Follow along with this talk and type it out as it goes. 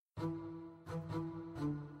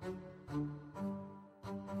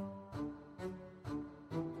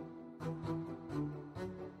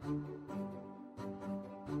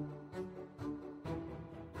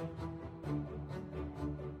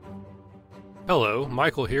Hello,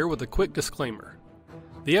 Michael here with a quick disclaimer.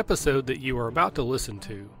 The episode that you are about to listen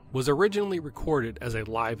to was originally recorded as a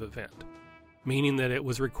live event, meaning that it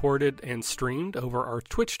was recorded and streamed over our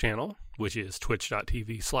Twitch channel, which is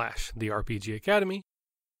twitch.tv/therpgacademy,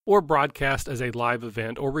 or broadcast as a live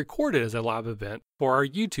event or recorded as a live event for our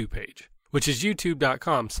YouTube page, which is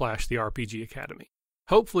youtube.com/therpgacademy.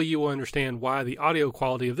 Hopefully you will understand why the audio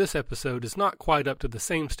quality of this episode is not quite up to the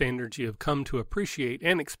same standards you have come to appreciate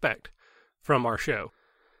and expect from our show.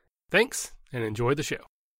 Thanks, and enjoy the show.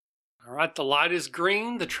 All right, the light is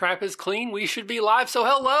green, the trap is clean, we should be live. So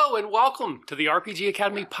hello and welcome to the RPG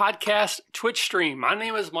Academy podcast Twitch stream. My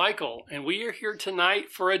name is Michael, and we are here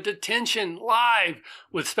tonight for a Detention live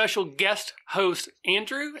with special guest host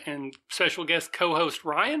Andrew and special guest co-host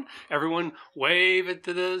Ryan. Everyone wave it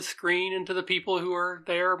to the screen and to the people who are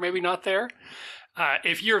there, maybe not there.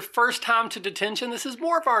 If you're first time to Detention, this is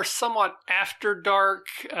more of our somewhat after dark,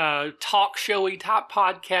 talk showy type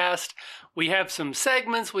podcast. We have some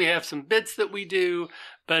segments, we have some bits that we do,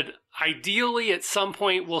 but ideally at some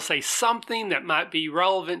point we'll say something that might be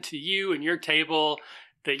relevant to you and your table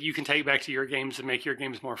that you can take back to your games and make your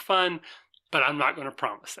games more fun, but I'm not going to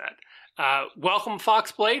promise that. Welcome,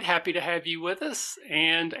 Foxblade. Happy to have you with us.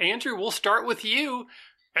 And Andrew, we'll start with you.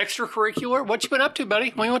 Extracurricular, what you been up to, buddy?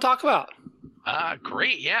 What do you want to talk about?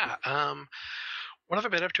 Great, yeah. What have I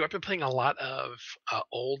been up to? I've been playing a lot of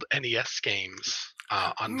old NES games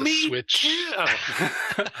on the Switch. Too.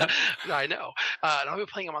 I know. And I've been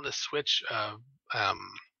playing them on the Switch.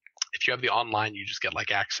 If you have the online, you just get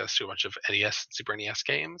like access to a bunch of NES and Super NES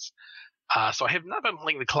games. So I have not been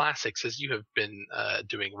playing the classics as you have been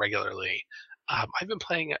doing regularly. I've been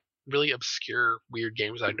playing really obscure, weird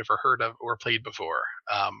games I've never heard of or played before.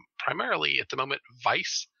 Primarily at the moment,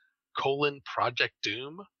 Vice: Project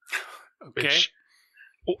Doom. Okay. Which,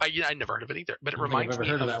 I never heard of it either, but it reminds me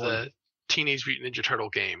of the Teenage Mutant Ninja Turtle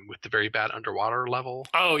game with the very bad underwater level.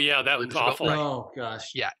 Oh yeah, that was awful. Oh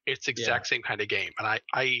gosh. Yeah, it's exact same kind of game, and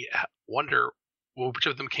I wonder which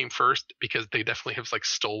of them came first, because they definitely have like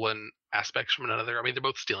stolen aspects from another. I mean, they're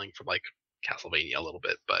both stealing from like Castlevania a little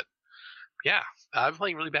bit, but yeah, I'm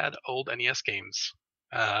playing really bad old NES games.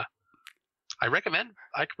 I recommend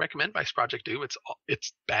Vice Project Doom.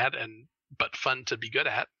 It's bad but fun to be good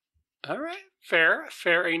at. All right, fair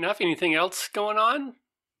enough. Anything else going on?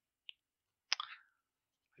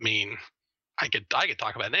 I mean, I could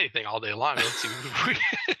talk about anything all day long. Let's see. We've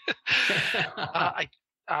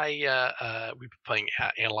been playing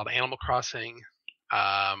a lot of Animal Crossing.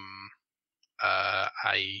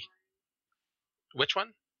 Which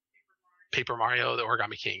one? Paper Mario, the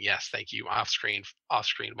Origami King. Yes, thank you. Off-screen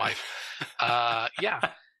wife. Yeah,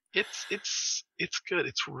 it's good.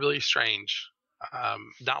 It's really strange.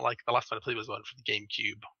 Not like the last one I played was one for the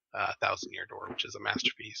GameCube, Thousand Year Door, which is a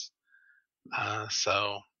masterpiece.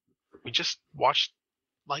 So we just watched,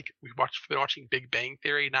 been watching Big Bang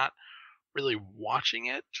Theory, not really watching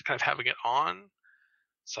it, just kind of having it on.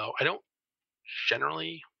 So I don't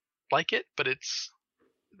generally like it, but it's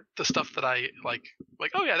the stuff that I like,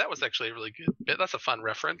 oh yeah, that was actually a really good bit. That's a fun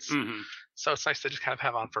reference. Mm-hmm. So it's nice to just kind of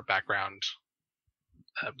have on for background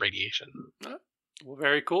radiation. Well,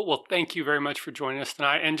 very cool. Well, thank you very much for joining us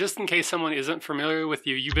tonight. And just in case someone isn't familiar with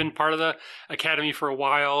you, you've been part of the Academy for a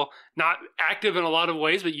while, not active in a lot of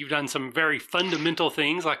ways, but you've done some very fundamental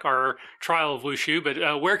things like our Trial of Wushu.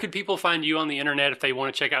 But where could people find you on the internet if they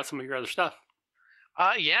want to check out some of your other stuff?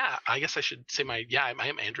 Yeah, I guess I should say I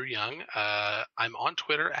am Andrew Young. I'm on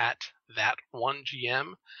Twitter at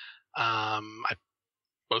that1gm. I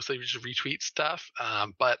mostly just retweet stuff,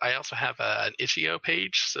 but I also have an itch.io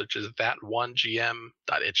page, such as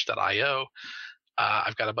that1gm.itch.io.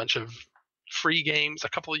 I've got a bunch of free games, a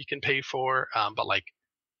couple you can pay for, but like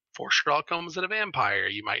For Sherlock Holmes and a Vampire,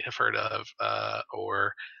 you might have heard of,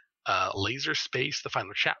 or Laser Space: The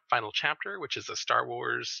Final Chapter, which is a Star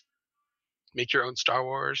Wars, make your own Star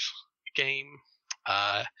Wars game.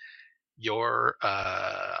 Your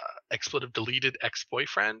Expletive Deleted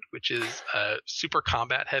Ex-Boyfriend, which is a super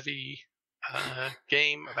combat heavy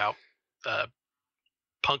game about a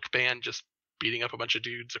punk band just beating up a bunch of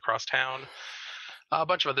dudes across town. A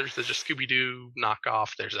bunch of others. There's a Scooby-Doo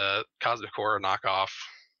knockoff. There's a Cosmic Horror knockoff.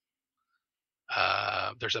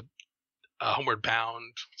 There's a Homeward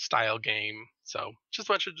Bound style game. So just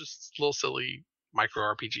a bunch of just little silly micro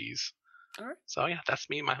RPGs. All right. So yeah, that's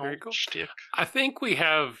me, my whole shtick. I think we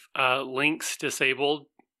have links disabled,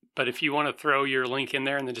 but if you want to throw your link in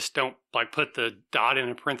there and then just don't put the dot in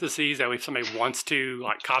a parentheses, that way if somebody wants to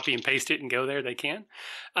copy and paste it and go there, they can.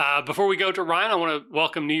 Before we go to Ryan, I want to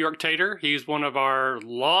welcome New York Tater. He's one of our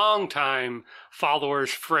longtime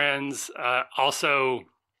followers, friends, also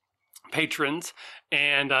patrons,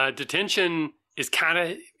 and Detention is kind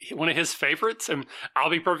of one of his favorites. And I'll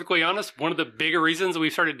be perfectly honest, one of the bigger reasons we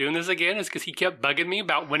started doing this again is because he kept bugging me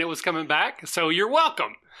about when it was coming back. So you're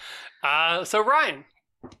welcome. So Ryan,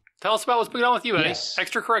 tell us about what's going on with you, buddy. Yes.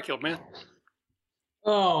 Extracurricular, man.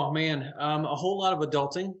 Oh man, a whole lot of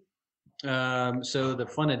adulting. So the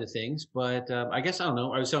fun end of things, but I guess I don't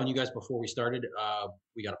know. I was telling you guys before we started,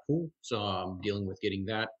 we got a pool, so I'm dealing with getting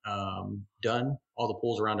that done. All the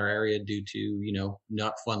pools around our area, due to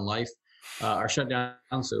not fun life, are shut down.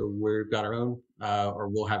 So we've got our own, or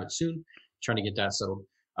we'll have it soon. Trying to get that settled.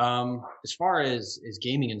 As far as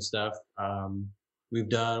gaming and stuff, we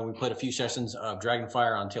played a few sessions of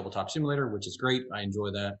Dragonfire on Tabletop Simulator, which is great. I enjoy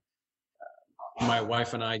that. My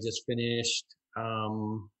wife and I just finished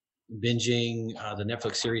binging the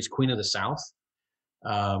Netflix series Queen of the South,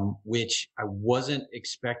 which I wasn't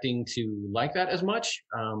expecting to like that as much.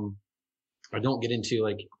 I don't get into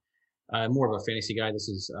I'm more of a fantasy guy. This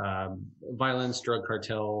is violence, drug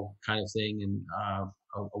cartel kind of thing, and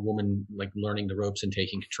a woman learning the ropes and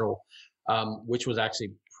taking control, which was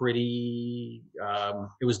actually pretty.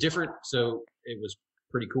 It was different, so it was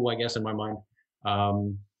pretty cool, I guess, in my mind.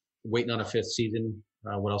 Waiting on a 5th season.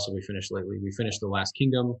 What else have we finished lately? We finished The Last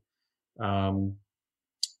Kingdom,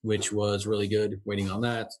 which was really good. Waiting on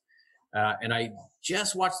that. And I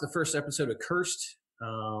just watched the first episode of Cursed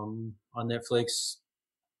on Netflix.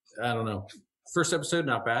 I don't know. First episode,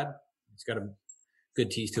 not bad. It's got a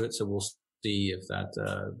good tease to it, so we'll see if that's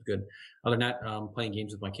good. Other than that, playing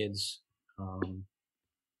games with my kids.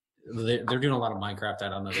 They're doing a lot of Minecraft. I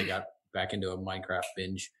don't know. They got back into a Minecraft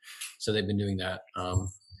binge, so they've been doing that.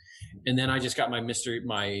 And then I just got my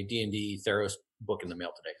D&D Theros book in the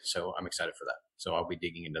mail today, so I'm excited for that. So I'll be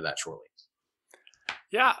digging into that shortly.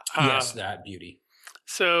 Yeah. Yes, that beauty.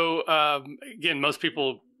 So again, most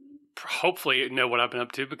people hopefully know what I've been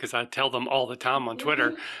up to because I tell them all the time on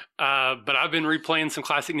Twitter. But I've been replaying some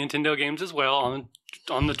classic Nintendo games as well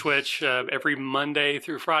on the Twitch every Monday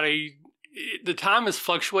through Friday. The time has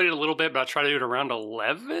fluctuated a little bit, but I try to do it around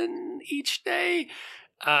 11 each day.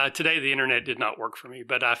 Today, the internet did not work for me,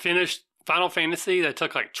 but I finished Final Fantasy. That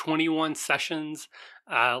took 21 sessions.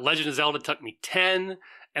 Legend of Zelda took me 10.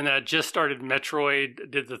 And then I just started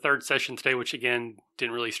Metroid, did the 3rd session today, which again,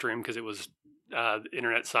 didn't really stream because it was, the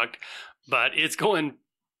internet sucked. But it's going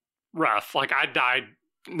rough. I died,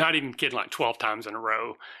 not even kidding, 12 times in a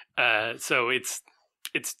row. So it's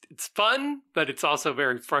fun, but it's also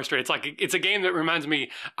very frustrating. It's a game that reminds me,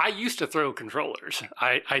 I used to throw controllers.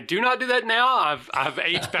 I do not do that now. I've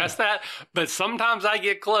aged past that, but sometimes I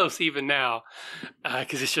get close even now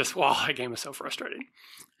because it's just, that game is so frustrating.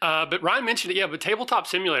 But Ryan mentioned it, but Tabletop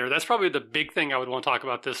Simulator, that's probably the big thing I would want to talk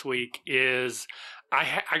about this week is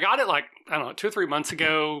I got it 2 or 3 months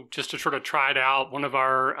ago just to sort of try it out. One of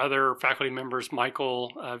our other faculty members,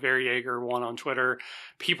 Michael Verjager, one on Twitter,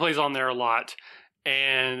 he plays on there a lot.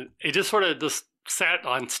 And it just sort of just sat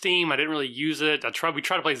on Steam. I didn't really use it. We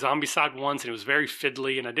tried to play Zombicide once, and it was very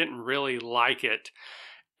fiddly, and I didn't really like it.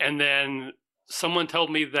 And then someone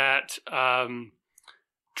told me that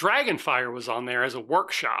Dragonfire was on there as a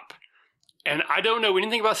workshop. And I don't know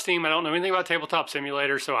anything about Steam. I don't know anything about Tabletop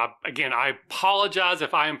Simulator. So, I apologize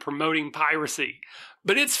if I am promoting piracy.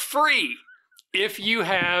 But it's free if you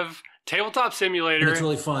have Tabletop Simulator. And it's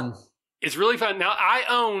really fun. It's really fun. Now, I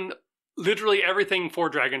own literally everything for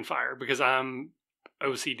Dragonfire because I'm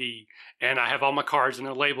OCD and I have all my cards and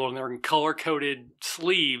they're labeled and they're in color-coded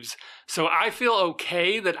sleeves. So I feel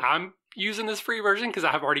okay that I'm using this free version because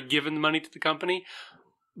I have already given the money to the company.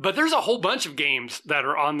 But there's a whole bunch of games that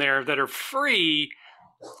are on there that are free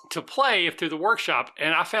to play through the workshop.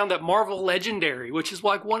 And I found that Marvel Legendary, which is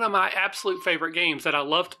one of my absolute favorite games that I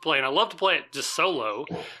love to play. And I love to play it just solo.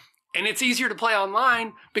 And it's easier to play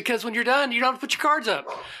online because when you're done, you don't have to put your cards up.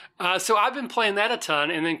 So I've been playing that a ton.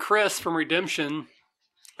 And then Chris from Redemption,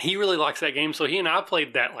 he really likes that game. So he and I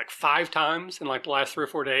played that 5 times in the last 3 or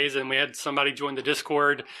 4 days. And we had somebody join the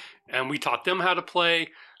Discord and we taught them how to play.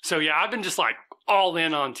 So yeah, I've been just all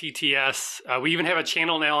in on TTS. We even have a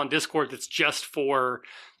channel now on Discord that's just for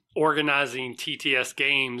organizing TTS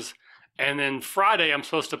games. And then Friday, I'm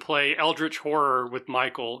supposed to play Eldritch Horror with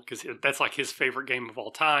Michael because that's his favorite game of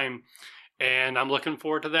all time. And I'm looking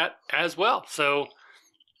forward to that as well. So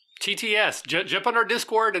TTS, jump on our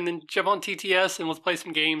Discord and then jump on TTS and let's play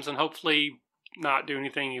some games and hopefully not do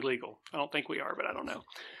anything illegal. I don't think we are, but I don't know.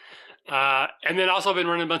 And then also I've been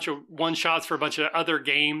running a bunch of one-shots for a bunch of other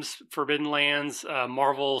games, Forbidden Lands,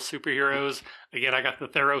 Marvel Superheroes. Again, I got the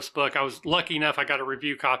Theros book. I was lucky enough I got a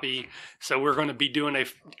review copy, so we're going to be doing a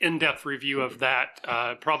in-depth review of that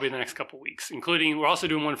probably in the next couple of weeks, including we're also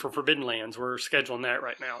doing one for Forbidden Lands. We're scheduling that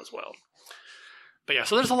right now as well. But yeah,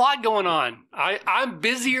 so there's a lot going on. I'm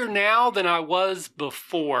busier now than I was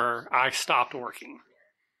before I stopped working.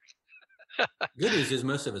 Good news is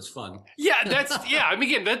most of it's fun. Yeah, I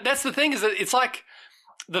mean, again, that's the thing is that it's like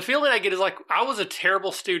the feeling I get is like I was a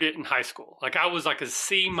terrible student in high school. Like I was like a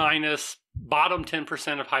C minus, bottom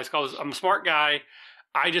 10% of high school. I'm a smart guy.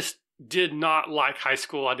 I just did not like high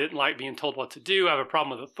school. I didn't like being told what to do. I have a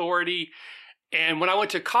problem with authority. And when I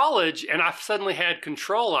went to college and I suddenly had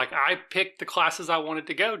control, like I picked the classes I wanted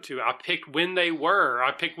to go to. I picked when they were.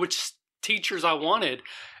 I picked which teachers I wanted.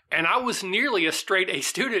 And I was nearly a straight A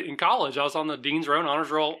student in college. I was on the Dean's Row and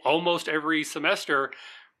Honors Roll almost every semester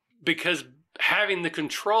because having the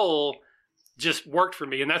control just worked for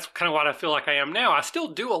me. And that's kind of what I feel like I am now. I still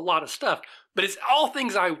do a lot of stuff, but it's all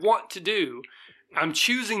things I want to do. I'm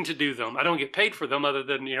choosing to do them. I don't get paid for them other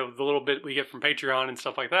than, the little bit we get from Patreon and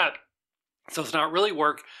stuff like that. So it's not really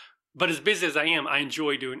work, but as busy as I am, I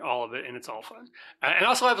enjoy doing all of it, and it's all fun. And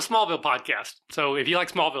also I have a Smallville podcast. So if you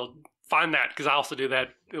like Smallville, find that, because I also do that,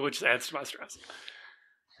 which adds to my stress.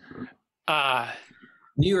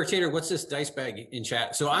 New York Tater, what's this dice bag in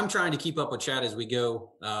chat? So I'm trying to keep up with chat as we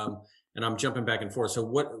go, and I'm jumping back and forth.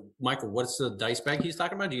 So Michael, what's the dice bag he's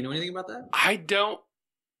talking about? Do you know anything about that? I don't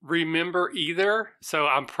remember either, so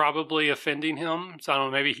I'm probably offending him. So I don't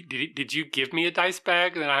know, maybe did you give me a dice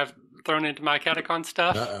bag that I've thrown into my Catacon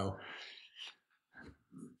stuff? Uh-oh.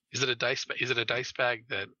 Is it a dice bag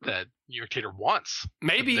that your Tater wants?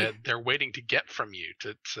 Maybe that they're waiting to get from you to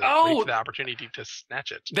wait for the opportunity to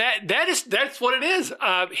snatch it. That's what it is.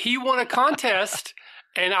 He won a contest,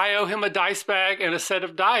 and I owe him a dice bag and a set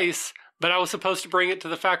of dice. But I was supposed to bring it to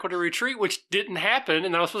the faculty retreat, which didn't happen,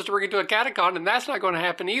 and I was supposed to bring it to a Catacon, and that's not going to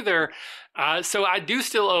happen either. So I do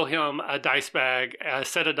still owe him a dice bag, a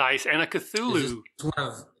set of dice, and a Cthulhu.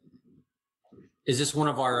 Is this one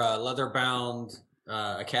of our leather-bound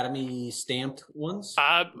Academy stamped ones?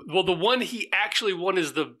 Well, the one he actually won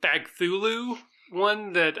is the Bagthulu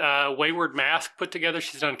one that Wayward Mask put together.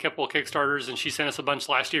 She's done a couple of Kickstarters, and she sent us a bunch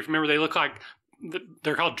last year. Remember, they look like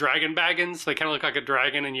they're called dragon baggins. They kind of look like a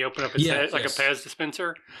dragon, and you open up its head like a Pez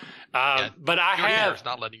dispenser. But I have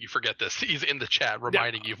not letting you forget this. He's in the chat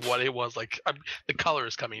reminding you of what it was like. The color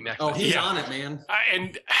is coming next. Oh, he's on it, man.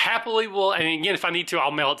 And happily will. And again, if I need to,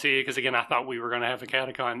 I'll mail it to you because again, I thought we were going to have a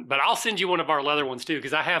Catacon. But I'll send you one of our leather ones too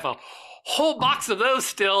because I have a whole box of those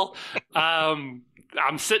still.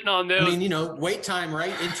 I'm sitting on those. I mean, wait time,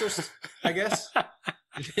 right? Interest, I guess.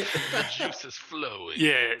 The juice is flowing.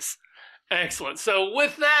 Yes. Excellent. So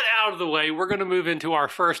with that out of the way, we're going to move into our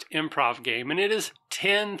first improv game, and it is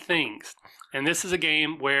 10 things. And this is a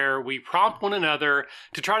game where we prompt one another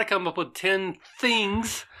to try to come up with 10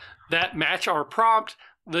 things that match our prompt.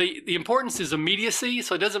 The importance is immediacy,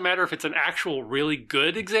 so it doesn't matter if it's an actual really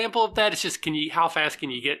good example of that. It's just how fast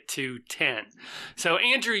can you get to 10? So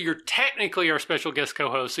Andrew, you're technically our special guest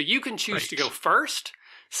co-host, so you can choose to go first,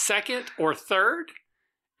 second, or third.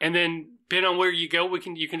 And then, depending on where you go,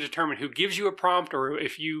 you can determine who gives you a prompt or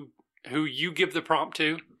who you give the prompt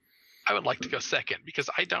to. I would like to go second because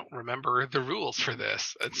I don't remember the rules for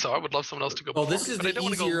this, and so I would love someone else to go. Well, this is the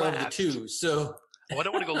easier of the two, so. Well, I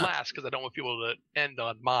don't want to go last because I don't want people to end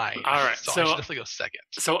on mine. All right, so I should definitely go second.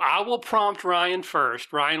 So I will prompt Ryan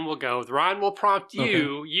first. Ryan will go. Ryan will prompt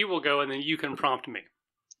you. Okay. You will go, and then you can prompt me.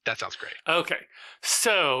 That sounds great. Okay,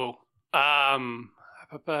 so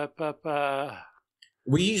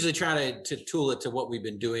we usually try to tool it to what we've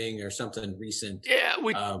been doing or something recent. Yeah,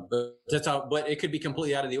 but that's how. But it could be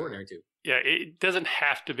completely out of the ordinary too. Yeah, it doesn't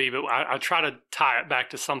have to be, but I try to tie it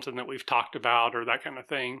back to something that we've talked about or that kind of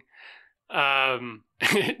thing.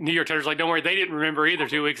 New York Tater's like, don't worry, they didn't remember either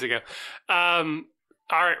 2 weeks ago. All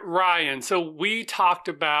right, Ryan. So we talked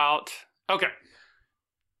about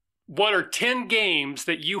what are 10 games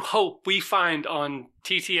that you hope we find on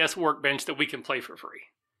TTS Workbench that we can play for free?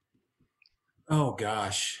 Oh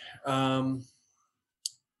gosh.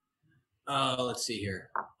 Let's see here.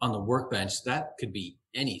 On the Workbench, that could be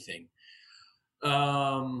anything.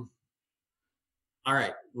 All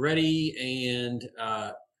right, ready and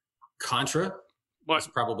Contra. What's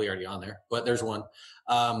probably already on there, but there's one.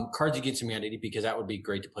 Cards Against Humanity, because that would be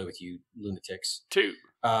great to play with you lunatics. 2.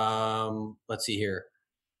 Let's see here.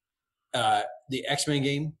 The X-Men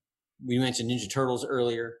game. We mentioned Ninja Turtles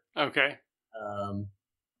earlier. Okay.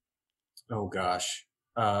 Oh gosh.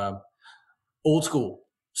 Old school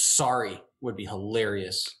Sorry would be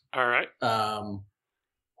hilarious. All right.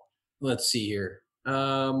 Let's see here.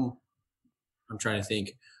 I'm trying to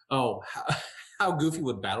think. Oh, how goofy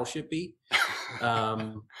would Battleship be?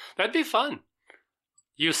 That'd be fun.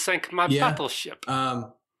 You sank my battleship.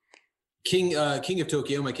 King of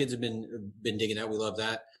Tokyo. My kids have been digging that. We love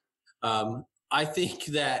that. I think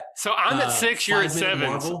that. So I'm at 6. You're at 7.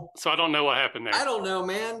 Marvel. So I don't know what happened there. I don't know,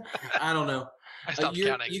 man. I don't know. I stopped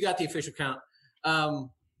counting. You got the official count.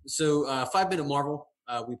 So 5 Minute Marvel.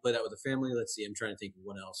 We play that with the family. Let's see. I'm trying to think of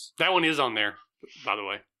what else. That one is on there, by the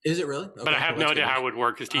way. Is it really? Okay, but I have no idea how it would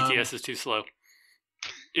work because TTS is too slow.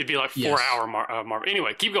 It'd be like 4-hour Marvel.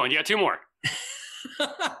 Anyway, keep going. You got 2 more.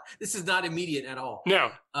 This is not immediate at all.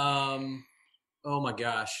 No. Oh my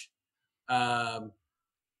gosh.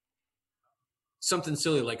 Something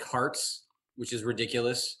silly like Hearts, which is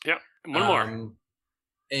ridiculous. Yep. One more.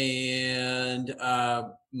 And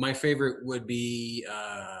my favorite would be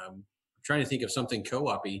I'm trying to think of something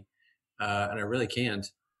co-op-y, and I really can't.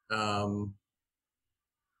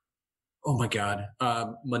 Oh my God.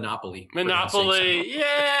 Monopoly. Monopoly. Yay!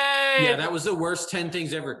 Yeah, that was the worst 10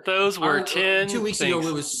 things ever. Those were 10 2 weeks things. ago,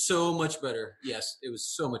 it was so much better. Yes, it was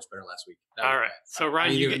so much better last week. All right. So,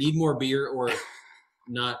 Ryan, you need more beer or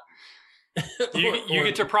not. you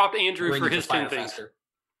get to prop Andrew for his 10 things. Faster.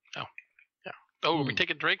 Oh, yeah. Oh, are we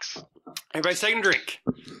taking drinks? Everybody's taking a drink.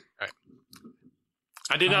 All right.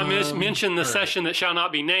 I did not mention the session that shall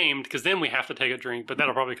not be named because then we have to take a drink, but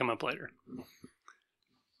that'll probably come up later.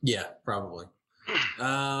 Yeah, probably.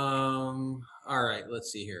 All right,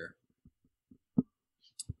 let's see here.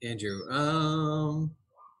 Andrew.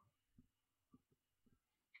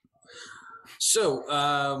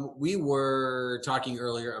 So we were talking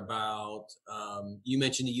earlier about you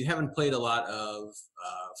mentioned that you haven't played a lot of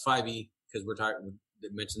 5e because we're talking.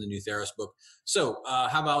 Mentioned the new Theros book. So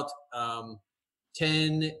how about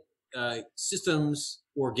 10 systems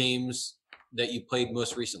or games that you played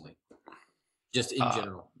most recently, just in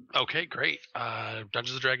general? Okay, great.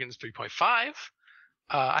 Dungeons and Dragons 3.5.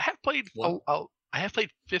 I have played. I have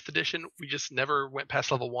played 5th edition. We just never went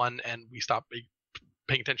past level 1, and we stopped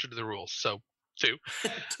paying attention to the rules. So 2.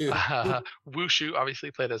 Wushu,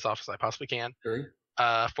 obviously, played as often as I possibly can. 3.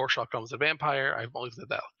 Forshaw Comes a Vampire. I've only played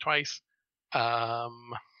that twice.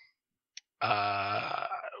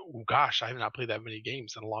 Gosh, I have not played that many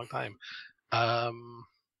games in a long time.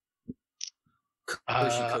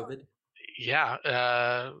 COVID.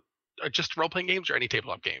 Yeah. Just role-playing games or any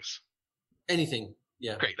tabletop games? Anything.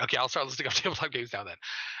 Yeah. Great. Okay, I'll start listing off tabletop games now then.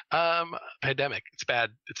 Pandemic. It's bad.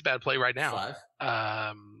 It's a bad play right now.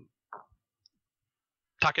 5.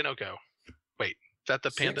 Takenoko. Wait, is that the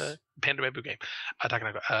 6. Panda Bamboo game?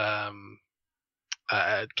 Takenoko.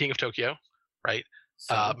 King of Tokyo, right?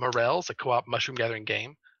 7. Morels, a co-op mushroom gathering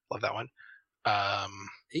game. Love that one.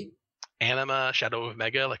 8. Anima, Shadow of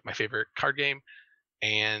Mega, like my favorite card game.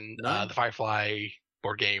 And the Firefly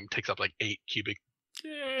board game takes up like 8 cubic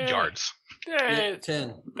yards. Yeah,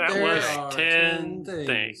 10. That was 10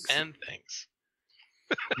 things. 10 things.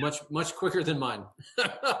 much quicker than mine.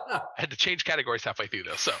 I had to change categories halfway through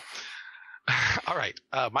though. So, all right,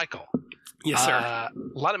 Michael. Yes, sir. A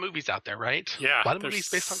lot of movies out there, right? Yeah. A lot of movies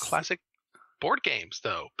based on classic board games,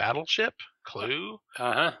 though. Battleship, Clue,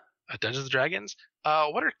 Dungeons and Dragons.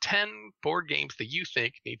 What are 10 board games that you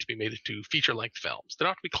think need to be made into feature-length films? They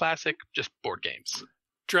don't have to be classic, just board games.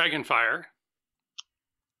 Dragonfire.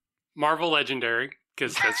 Marvel Legendary,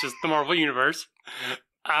 because that's just the Marvel universe.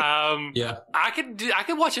 Yeah. I could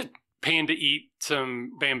watch a panda eat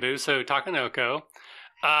some bamboo, so Takenoko.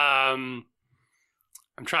 I'm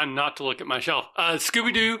trying not to look at my shelf.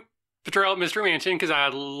 Scooby-Doo, Betrayal at Mystery Mansion, because I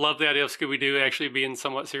love the idea of Scooby-Doo actually being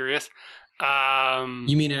somewhat serious.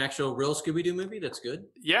 You mean an actual real Scooby-Doo movie? That's good.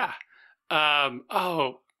 Yeah.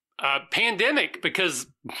 Pandemic, because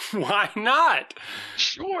why not?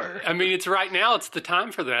 Sure. I mean, it's right now. It's the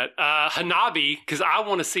time for that. Hanabi, because I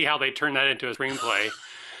want to see how they turn that into a screenplay.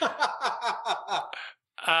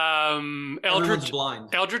 Everyone's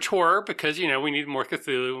blind. Eldritch Horror, because, we need more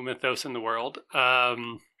Cthulhu mythos in the world.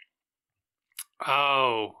 Crud.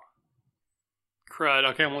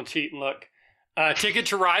 Okay, I'm going to cheat and look. Ticket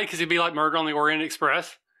to Ride, because it'd be like Murder on the Orient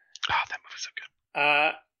Express. Oh, that movie's so good.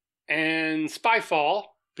 And Spyfall,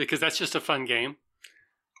 because that's just a fun game.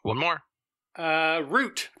 One more.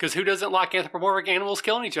 Root, because who doesn't like anthropomorphic animals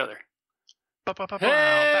killing each other? That was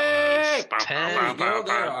 10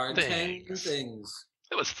 there are things. 10 things.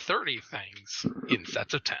 It was 30 things in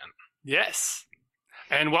sets of 10. Yes.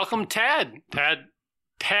 And welcome Tad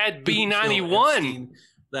B91.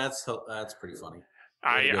 That's pretty funny.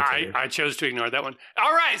 I chose to ignore that one.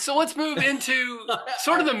 All right, so let's move into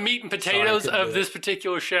sort of the meat and potatoes of this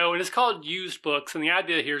particular show. And it's called Used Books. And the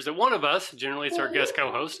idea here is that one of us, generally it's our guest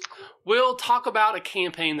co-host, will talk about a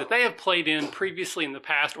campaign that they have played in previously in the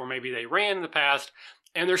past, or maybe they ran in the past.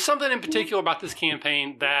 And there's something in particular about this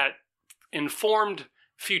campaign that informed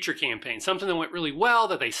future campaigns. Something that went really well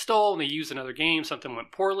that they stole and they used in other games. Something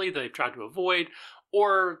went poorly that they've tried to avoid,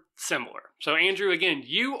 or similar. So Andrew, again,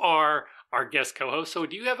 you are our guest co-host. So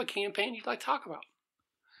do you have a campaign you'd like to talk about?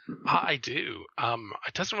 I do.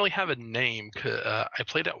 It doesn't really have a name. I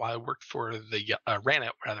played it while I worked for ran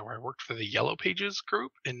it rather, where I worked for the Yellow Pages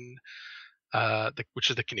group in which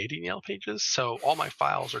is the Canadian Yellow Pages. So all my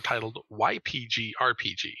files are titled YPG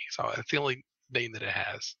RPG. So that's the only name that it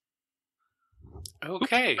has.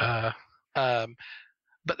 Okay. But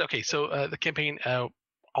okay. So the campaign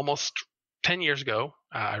almost 10 years ago,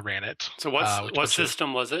 I ran it. So what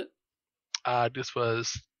system was it? This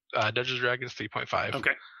was Dungeons & Dragons 3.5.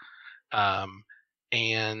 Okay.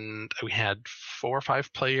 And we had 4 or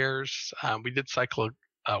 5 players. We did cycle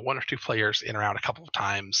 1 or 2 players in and out a couple of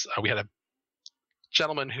times. We had a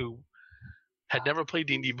gentleman who had never played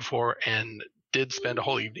D&D before and did spend a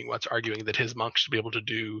whole evening once arguing that his monk should be able to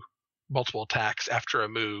do multiple attacks after a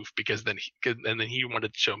move, because then he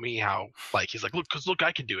wanted to show me how, like, he's like, look,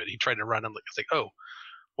 I can do it. He tried to run and it's like, oh,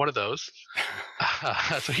 one of those.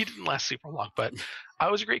 So he didn't last super long, but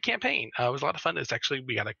it was a great campaign. It was a lot of fun.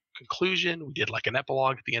 We got a conclusion. We did like an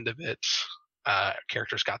epilogue at the end of it.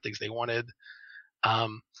 Characters got things they wanted.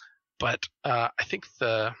 But I think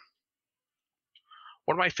one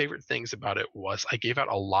of my favorite things about it was I gave out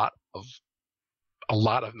a lot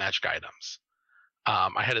of magic items.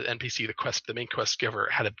 I had an NPC, the main quest giver,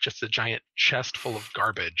 had just a giant chest full of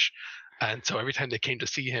garbage. And so every time they came to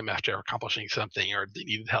see him after accomplishing something or they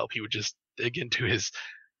needed help, he would just dig into his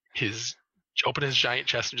open his giant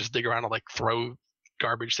chest and just dig around and like throw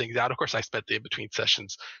garbage things out. Of course, I spent the in-between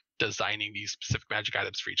sessions designing these specific magic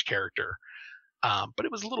items for each character. But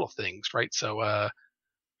it was little things, right? So like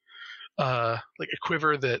a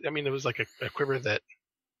quiver that, it was like a quiver that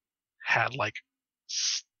had like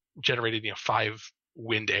generated 5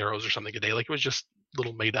 wind arrows or something a day. Like it was just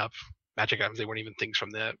little made up magic items. They weren't even things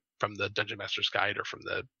from the Dungeon Master's Guide or from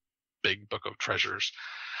the big book of treasures.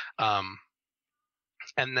 And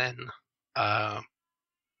then a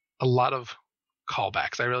lot of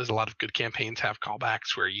callbacks. I realize a lot of good campaigns have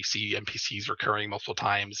callbacks where you see NPCs recurring multiple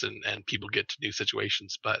times and people get to new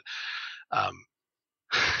situations. But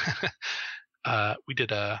we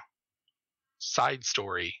did a side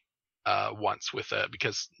story once with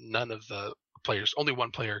because none of the players, only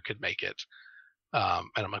one player could make it. And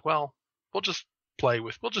I'm like, well, we'll just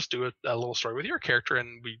do a little story with your character,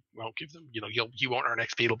 and we won't give them, he won't earn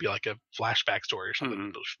XP. It'll be like a flashback story or something.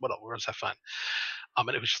 Mm-hmm. Whatever, we'll just have fun. And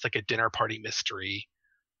it was just like a dinner party mystery.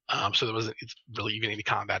 So there wasn't really even any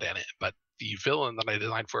combat in it. But the villain that I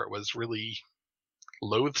designed for it was really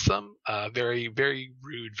loathsome, very, very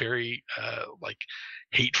rude, very like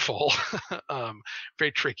hateful,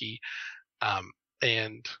 very tricky.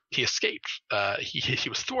 And he escaped. He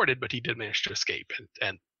was thwarted, but he did manage to escape.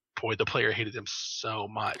 And boy, the player hated him so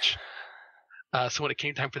much. So when it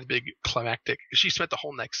came time for the big climactic, she spent the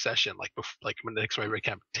whole next session, like when the next time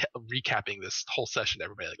recapping this whole session to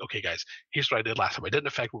everybody, like, okay, guys, here's what I did last time. It didn't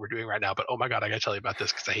affect what we're doing right now, but oh my God, I got to tell you about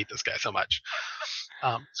this because I hate this guy so much.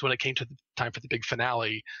 So when it came to the time for the big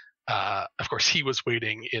finale, of course, he was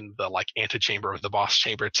waiting in the like antechamber of the boss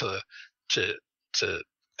chamber to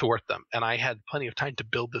thwart them. And I had plenty of time to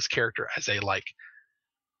build this character as a like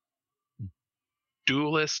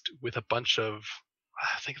duelist with a bunch of,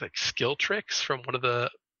 I think, like skill tricks from one of the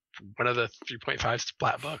 3.5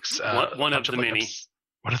 splat books. One of the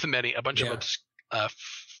many. A bunch of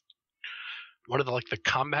one of the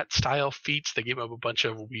combat style feats. They gave him a bunch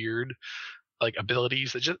of weird like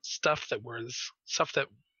abilities, that just stuff that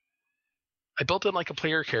I built in like a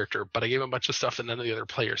player character, but I gave him a bunch of stuff that none of the other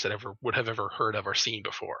players that would have ever heard of or seen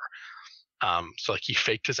before. So like he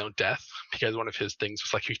faked his own death because one of his things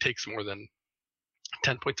was like, if he takes more than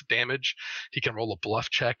 10 points of damage, he can roll a bluff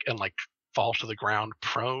check and like fall to the ground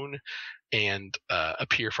prone and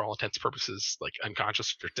appear for all intents and purposes like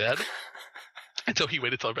unconscious or dead. And so he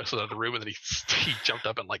waited till the rest was out of the room, and then he jumped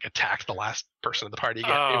up and like attacked the last person in the party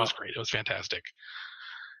again. It was great. It was fantastic.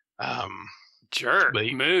 Jerk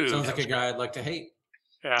move. Sounds like a guy I'd like to hate.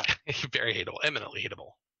 Yeah. Very hateable, eminently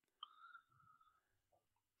hateable.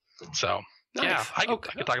 So Nice. Yeah, I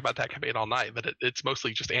Okay. could talk about that campaign all night, but it's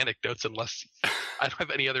mostly just anecdotes unless I don't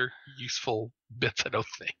have any other useful bits, I don't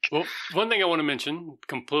think. Well, one thing I want to mention,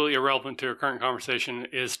 completely irrelevant to our current conversation,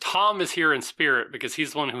 is Tom is here in spirit because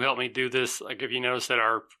he's the one who helped me do this. Like, if you notice that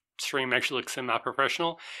our stream actually looks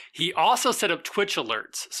semi-professional. He also set up Twitch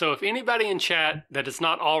alerts. So if anybody in chat that is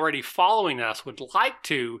not already following us would like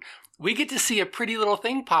to, we get to see a pretty little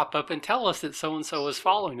thing pop up and tell us that so-and-so is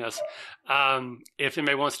following us. If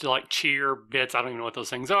anybody wants to like cheer bits, I don't even know what those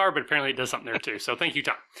things are, but apparently it does something there too. So thank you,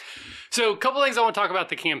 Tom. So a couple things I want to talk about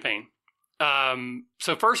the campaign.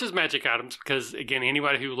 So first is magic items, because again,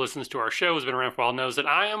 anybody who listens to our show has been around for a while knows that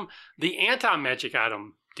I am the anti-magic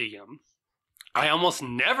item DM. I almost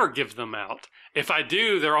never give them out. If I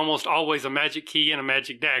do, they're almost always a magic key and a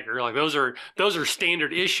magic dagger. Like those are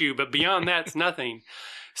standard issue, but beyond that, it's nothing.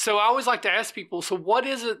 So I always like to ask people, so what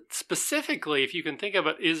is it specifically, if you can think of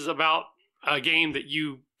it, is about a game that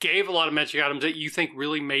you gave a lot of magic items that you think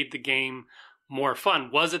really made the game more fun?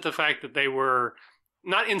 Was it the fact that they were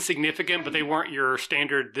not insignificant, but they weren't your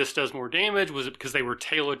standard, this does more damage? Was it because they were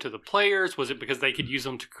tailored to the players? Was it because they could use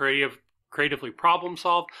them to creatively problem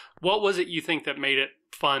solve? What was it you think that made it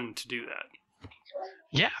fun to do that?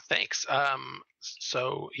 Yeah, thanks.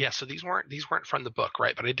 So these weren't from the book,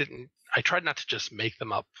 right? But I tried not to just make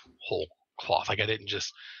them up whole cloth. Like I didn't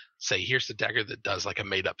just say, here's the dagger that does like a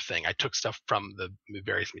made up thing. I took stuff from the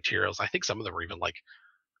various materials. I think some of them were even like,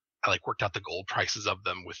 I like worked out the gold prices of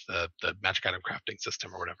them with the magic item crafting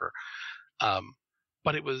system or whatever.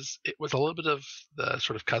 But it was a little bit of the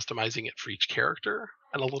sort of customizing it for each character,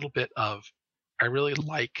 and a little bit of, I really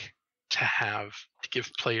like to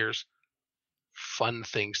give players fun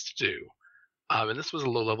things to do. And this was a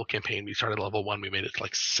low level campaign. We started level 1, we made it to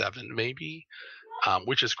like 7 maybe,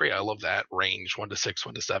 which is great. I love that range, 1 to 6,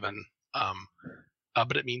 1 to 7.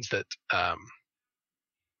 But it means that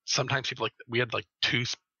sometimes people, like, we had like 2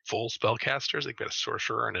 full spellcasters. Like we had a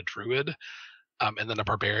sorcerer and a druid, and then a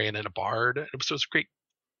barbarian and a bard. So it was a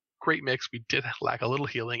great mix. We did lack a little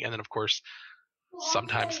healing, and then of course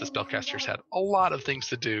sometimes the spellcasters had a lot of things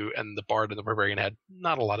to do, and the bard and the barbarian had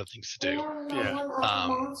not a lot of things to do.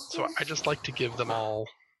 Yeah. So I just like to give them all.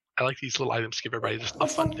 I like these little items to give everybody just a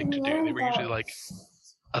fun thing to do. They were usually like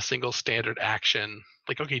a single standard action,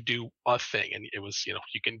 like, okay, do a thing, and it was, you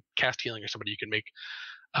can cast healing or somebody. You can make.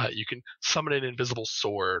 You can summon an invisible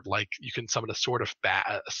sword, like you can summon a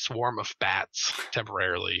swarm of bats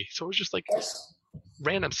temporarily. So it was just like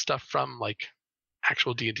random stuff from like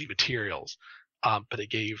actual D&D materials, but it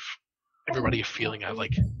gave everybody a feeling of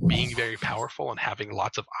like being very powerful and having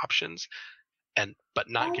lots of options, but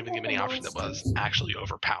not giving them any option that was actually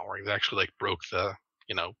overpowering. That actually like broke the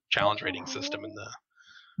challenge rating system and the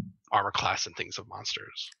armor class and things of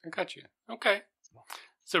monsters. I got you. Okay.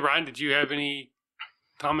 So Ryan, did you have any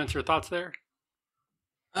comments or thoughts there?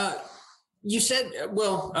 You said,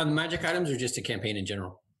 on magic items or just a campaign in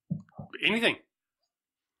general? Anything.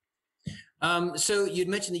 So you'd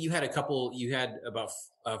mentioned that you had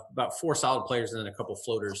about 4 solid players and then a couple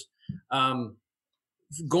floaters.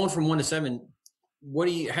 Going from 1 to 7,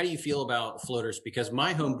 how do you feel about floaters? Because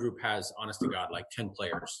my home group has, honest to God, like 10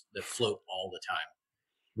 players that float all the time.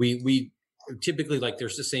 We typically, like,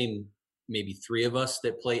 there's the same maybe 3 of us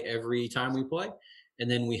that play every time we play. And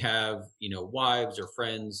then we have, wives or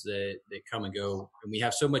friends that come and go. And we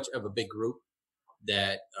have so much of a big group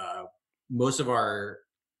that most of our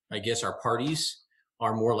parties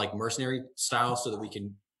are more like mercenary style, so that we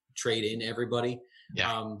can trade in everybody.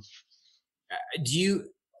 Yeah. Do you,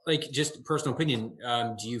 like, just personal opinion,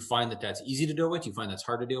 do you find that that's easy to deal with? Do you find that's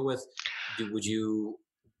hard to deal with? Do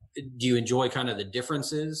you enjoy kind of the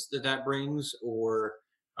differences that brings, or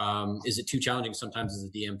is it too challenging sometimes as a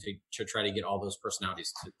DM to try to get all those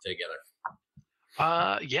personalities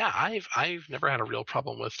together? Yeah, I've never had a real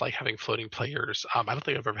problem with like having floating players. I don't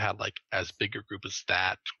think I've ever had like as big a group as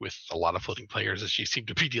that with a lot of floating players as you seem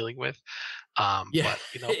to be dealing with. Yeah,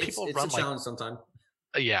 but people it's run a challenge sometimes.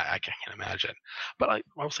 Yeah, I can't imagine. But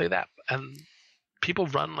I'll say that, and people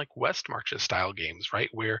run like West Marches style games, right,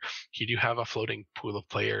 where you do have a floating pool of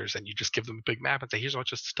players and you just give them a big map and say, here's a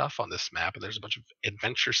bunch of stuff on this map, and there's a bunch of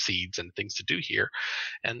adventure seeds and things to do here.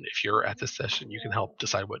 And if you're at this session, you can help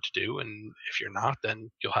decide what to do, and if you're not,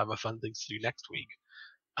 then you'll have a fun things to do next week.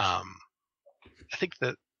 I think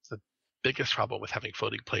that the biggest problem with having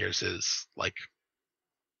floating players is like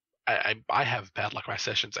I have bad luck in my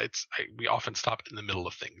sessions. We often stop in the middle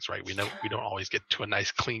of things, right? We know we don't always get to a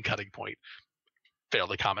nice clean cutting point.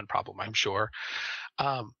 Fairly common problem, I'm sure.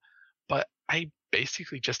 But I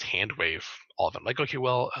basically just hand wave all of them. Like, okay,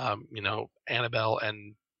 well, Annabelle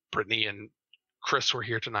and Brittany and Chris were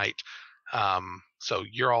here tonight. So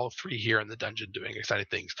you're all three here in the dungeon doing exciting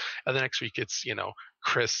things. And the next week it's,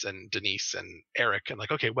 Chris and Denise and Eric. And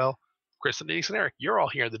like, okay, well, Chris and Denise and Eric, you're all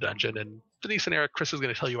here in the dungeon. And Denise and Eric, Chris is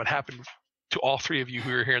going to tell you what happened to all three of you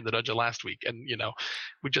who were here in the dungeon last week. And,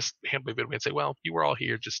 we just hand wave it away and say, well, you were all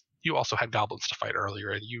here. Just, you also had goblins to fight earlier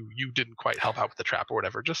and you didn't quite help out with the trap or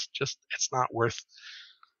whatever. Just it's not worth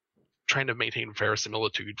trying to maintain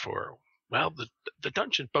verisimilitude for, well, the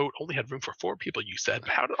dungeon boat only had room for 4 people, you said. But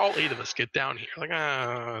how did all 8 of us get down here? Like,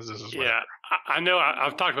 this is whatever. Yeah, I know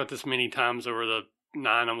I've talked about this many times over the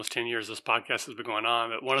 9, almost 10 years this podcast has been going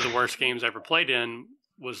on. But one of the worst games I ever played in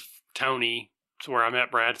was Tony. It's where I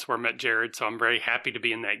met Brad. It's where I met Jared. So I'm very happy to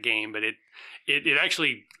be in that game. But it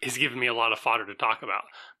actually has given me a lot of fodder to talk about.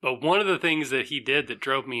 But one of the things that he did that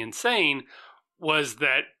drove me insane was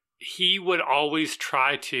that he would always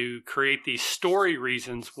try to create these story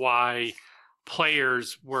reasons why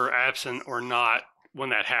players were absent or not when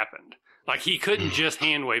that happened. Like, he couldn't just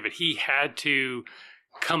hand wave it. He had to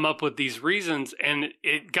come up with these reasons. And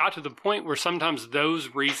it got to the point where sometimes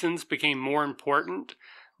those reasons became more important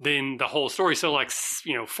than the whole story. So like,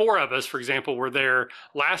 4 of us, for example, were there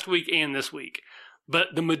last week and this week. But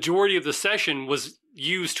the majority of the session was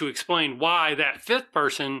used to explain why that 5th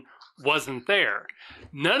person wasn't there.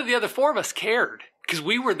 None of the other 4 of us cared because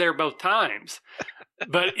we were there both times.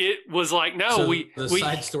 But it was like, no, so we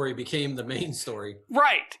side story became the main story.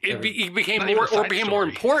 Right. It became more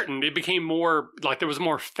important. It became more like there was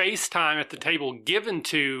more face time at the table given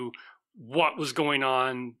to what was going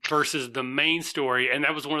on versus the main story. And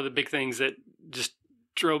that was one of the big things that just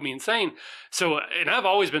drove me insane. So, and I've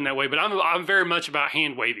always been that way, but I'm very much about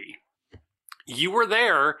hand wavy. You were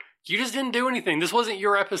there. You just didn't do anything. This wasn't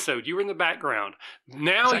your episode. You were in the background.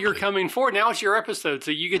 Now Exactly. You're coming forward. Now it's your episode,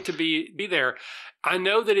 so you get to be there. I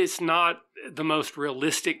know that it's not the most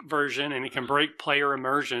realistic version, and it can break player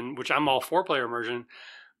immersion, which I'm all for player immersion.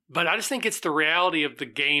 But I just think it's the reality of the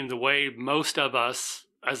game, the way most of us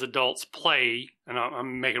as adults play, and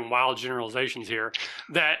I'm making wild generalizations here,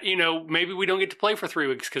 that, maybe we don't get to play for 3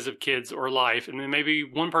 weeks because of kids or life, and then maybe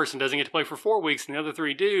one person doesn't get to play for 4 weeks and the other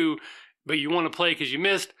 3 do, but you want to play because you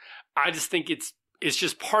missed. I just think it's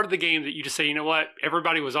just part of the game that you just say, you know what,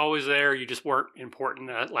 everybody was always there. You just weren't important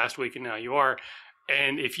that last week, and now you are.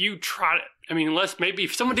 And if you try to, unless maybe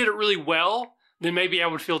if someone did it really well, then maybe I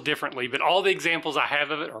would feel differently. But all the examples I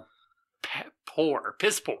have of it are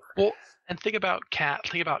piss poor. Well, and think about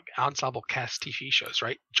ensemble cast TV shows,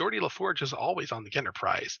 right? Geordie LaForge is always on the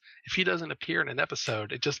Enterprise. If he doesn't appear in an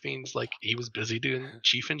episode, it just means like he was busy doing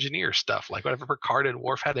chief engineer stuff. Like whatever, Picard and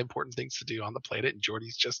Worf had important things to do on the planet, and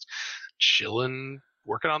Geordie's just chilling,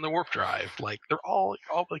 working on the warp drive. Like they're all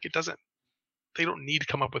like it doesn't. They don't need to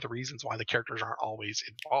come up with reasons why the characters aren't always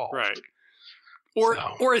involved. Right.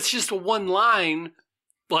 Or it's just a one line.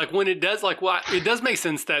 Like when it does, it does make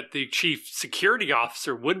sense that the chief security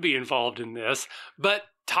officer would be involved in this, but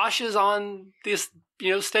Tasha's on this,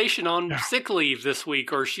 station on sick leave this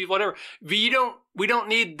week, or whatever. We don't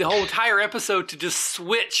need the whole entire episode to just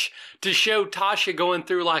switch to show Tasha going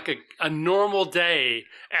through like a normal day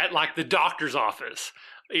at like the doctor's office.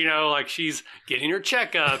 Like she's getting her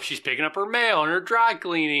checkup, she's picking up her mail and her dry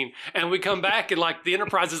cleaning, and we come back and like the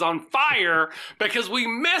Enterprise is on fire because we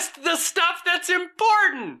missed the stuff that's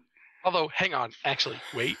important. Although, hang on, actually,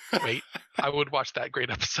 wait. I would watch that great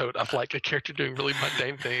episode of like a character doing really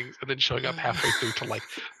mundane things and then showing up halfway through to like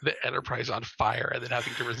the Enterprise on fire and then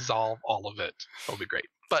having to resolve all of it. That would be great.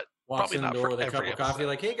 But walks probably in the not door for with a every cup of episode. coffee,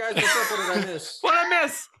 like, hey guys, what's up? What did I miss? What I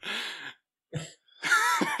miss?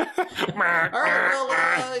 All right, well,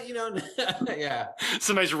 yeah.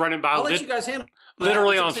 Somebody's running by. I'll let you guys handle.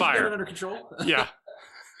 Literally on fire. Under control. Yeah.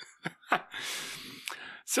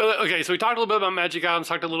 So we talked a little bit about Magic Items,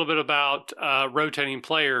 talked a little bit about rotating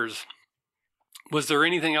players. Was there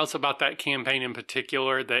anything else about that campaign in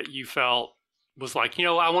particular that you felt was like,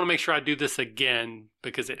 I want to make sure I do this again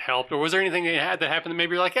because it helped? Or was there anything that happened that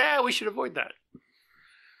maybe you're like, we should avoid that?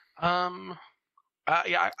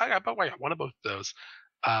 Yeah, I got one of both of those.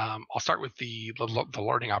 I'll start with the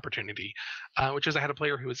learning opportunity, which is I had a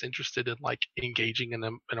player who was interested in like engaging in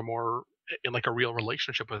a real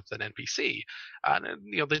relationship with an NPC, and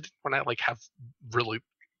they didn't want to like have really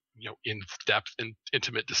in-depth and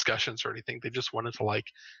intimate discussions or anything. They just wanted to like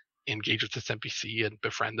engage with this NPC and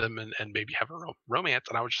befriend them and maybe have a romance.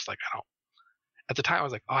 And I was just like, at the time I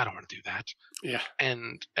was like, I don't want to do that. Yeah.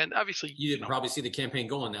 And obviously you didn't probably see the campaign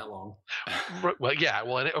going that long. Well, yeah.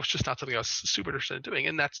 Well, and it was just not something I was super interested in doing.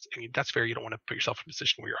 And that's fair. You don't want to put yourself in a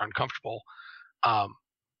position where you're uncomfortable.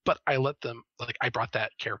 but I let them, like, I brought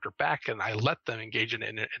that character back and I let them engage in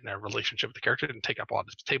a relationship with the character. It didn't take up a lot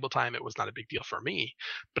of table time. It was not a big deal for me,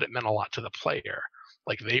 but it meant a lot to the player.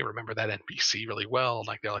 Like, they remember that NPC really well.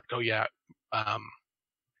 Like, they're like, oh yeah,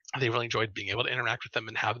 they really enjoyed being able to interact with them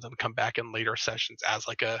and have them come back in later sessions as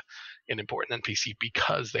like an important NPC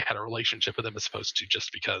because they had a relationship with them, as opposed to just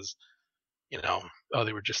because, oh,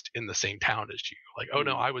 they were just in the same town as you. Like, oh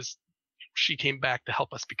no, she came back to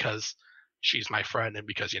help us because she's my friend and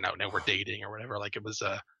because, now we're dating or whatever. Like, it was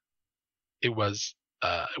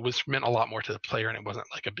meant a lot more to the player, and it wasn't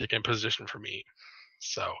like a big imposition for me.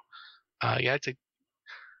 So, yeah, I'd say,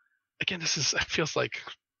 again, it feels like,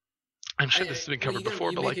 I'm sure this has been covered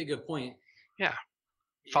before, but you make a good point. Yeah.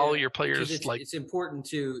 Follow your players. It's important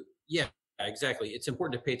to, exactly. It's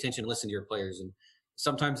important to pay attention and listen to your players. And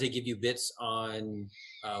sometimes they give you bits on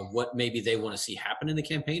what maybe they want to see happen in the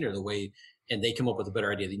campaign or the way, and they come up with a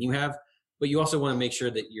better idea than you have. But you also want to make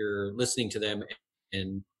sure that you're listening to them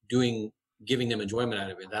and giving them enjoyment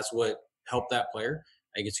out of it. That's what helped that player.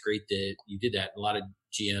 I think it's great that you did that. A lot of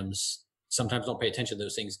GMs sometimes don't pay attention to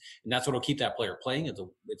those things, and that's what will keep that player playing. It's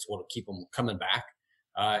what will keep them coming back.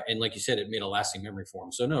 And like you said, it made a lasting memory for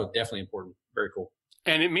them. So no, definitely important. Very cool.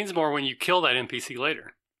 And it means more when you kill that NPC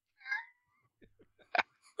later.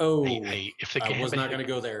 Oh, if the I was not going to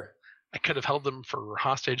go there. I could have held them for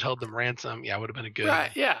hostage, held them ransom. Yeah, it would have been a good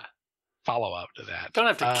follow-up to that. Don't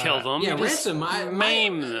have to kill them. Yeah, ransom.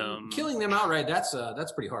 Maim them. Killing them outright, that's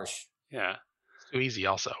pretty harsh. Yeah. Too easy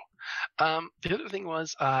also. The other thing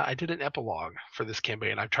was I did an epilogue for this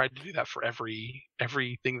campaign. I've tried to do that for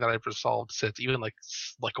everything that I've resolved since, even like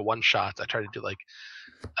a one shot. I try to do like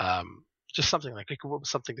just something like what was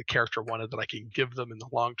something the character wanted that I can give them in the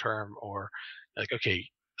long term, or like, okay,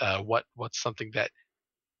 what's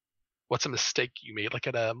a mistake you made, like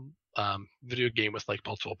at a video game with like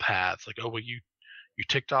multiple paths, like, oh well, you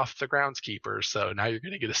ticked off the groundskeeper, so now you're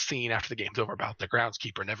going to get a scene after the game's over about the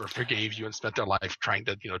groundskeeper never forgave you and spent their life trying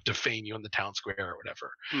to defame you in the town square or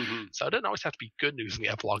whatever. Mm-hmm. So it doesn't always have to be good news in the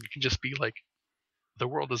epilogue. It can just be like the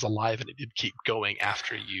world is alive and it did keep going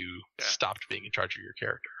after you stopped being in charge of your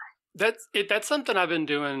character. That's something I've been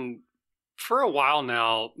doing for a while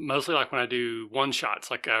now, mostly like when I do one-shots,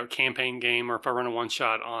 like a campaign game, or if I run a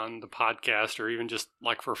one-shot on the podcast, or even just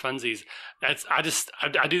like for funsies. I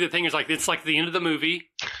do the thing is like, it's like the end of the movie.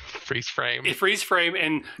 Freeze frame. It freeze frame,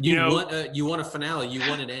 and you want a finale, you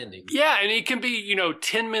want an ending. Yeah, and it can be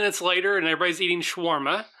 10 minutes later and everybody's eating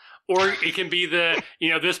shawarma. Or it can be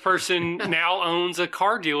this person now owns a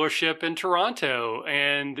car dealership in Toronto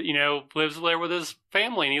and, lives there with his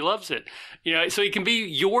family and he loves it. So it can be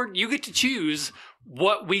you get to choose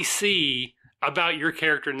what we see about your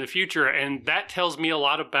character in the future. And that tells me a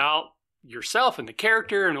lot about yourself and the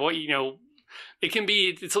character and what, it can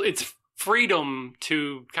be, it's freedom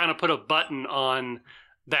to kind of put a button on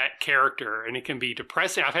that character, and it can be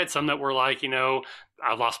depressing. I've had some that were like,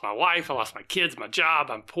 I lost my wife, I lost my kids, my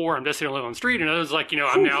job, I'm poor, I'm destined to live on the street, and others like,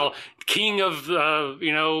 I'm now king of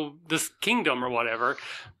this kingdom or whatever.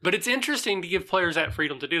 But it's interesting to give players that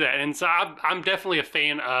freedom to do that, and so I'm definitely a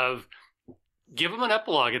fan of give them an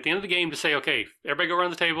epilogue at the end of the game to say, okay, everybody go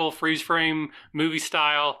around the table, freeze frame, movie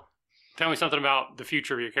style, tell me something about the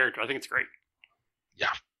future of your character. I think it's great.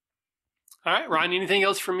 Yeah. All right, Ryan, anything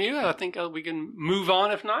else from you? I think we can move on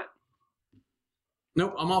if not.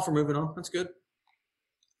 Nope, I'm all for moving on. That's good.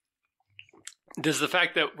 Does the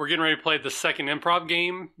fact that we're getting ready to play the second improv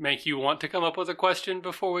game make you want to come up with a question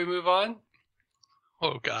before we move on?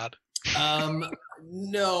 Oh, God.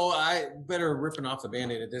 No, I better ripping off the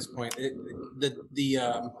Band-Aid at this point.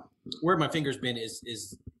 The where my finger's been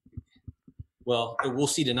is well, we'll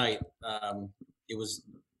see tonight. It was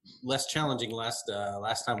less challenging last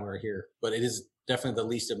time we were here, but it is definitely the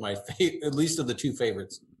least of my at least of the two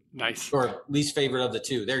favorites. Nice. Or least favorite of the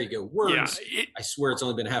two. There you go. Words. Yeah, I swear it's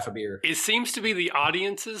only been half a beer. It seems to be the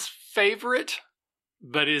audience's favorite,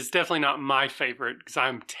 but it is definitely not my favorite because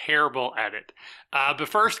I'm terrible at it. But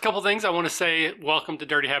first, a couple things I want to say. Welcome to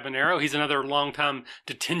Dirty Habanero. He's another longtime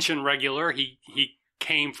Detention regular. He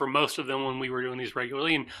came for most of them when we were doing these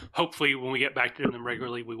regularly, and hopefully when we get back to doing them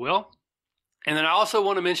regularly, we will. And then I also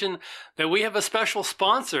want to mention that we have a special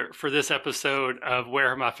sponsor for this episode of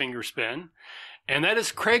Where My Fingers Spin, and that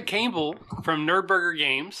is Craig Campbell from Nerdburger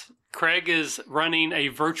Games. Craig is running a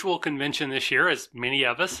virtual convention this year, as many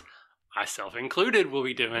of us, myself included, will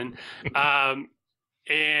be doing.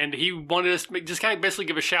 And he wanted us to just kind of basically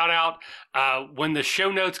give a shout out. When the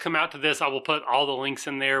show notes come out to this, I will put all the links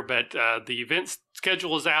in there, but the event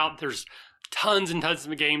schedule is out. There's tons and tons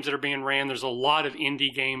of games that are being ran. There's a lot of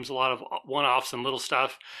indie games, a lot of one-offs and little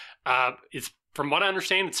stuff. It's from what I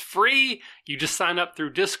understand, it's free. You just sign up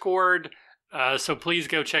through Discord. So please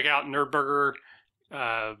go check out Nerdburger.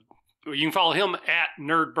 You can follow him at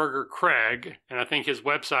Nerdburger Craig, and I think his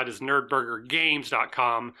website is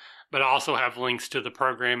nerdburgergames.com, but I also have links to the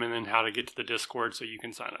program and then how to get to the Discord so you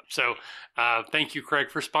can sign up. So thank you, Craig,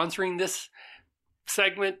 for sponsoring this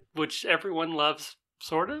segment, which everyone loves,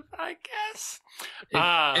 sort of, I guess.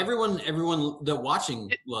 Everyone the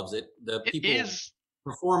watching loves it. The people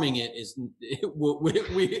performing it is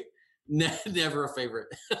we never a favorite.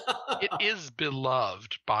 It is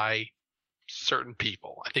beloved by certain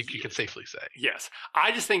people, I think you can safely say. Yes.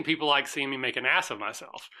 I just think people like seeing me make an ass of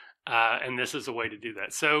myself. And this is a way to do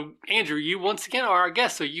that. So, Andrew, you once again are our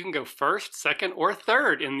guest, so you can go first, second, or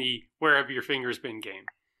third in the Where Have Your Fingers Been game.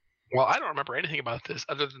 Well, I don't remember anything about this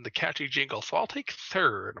other than the catchy jingle, so I'll take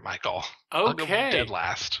third, Michael. Okay. I'll go dead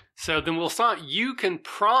last. So then we'll start. You can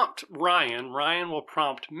prompt Ryan. Ryan will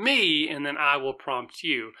prompt me, and then I will prompt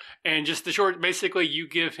you. And just the short, basically, you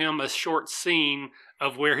give him a short scene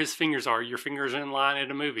of where his fingers are. Your fingers are in line at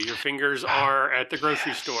a movie. Your fingers are at the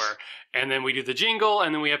grocery store. And then we do the jingle,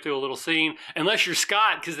 and then we have to do a little scene. Unless you're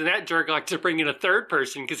Scott, because then that jerk likes to bring in a third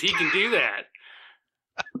person, because he can do that.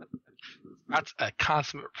 That's a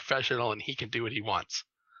consummate professional, and he can do what he wants.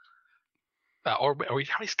 Or how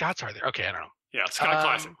many Scotts are there? Okay, I don't know. Yeah, Scott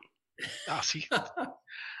Classic. Oh, see.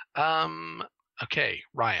 Okay,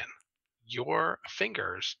 Ryan, your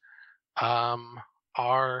fingers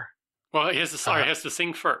are. Well, he has to. He has to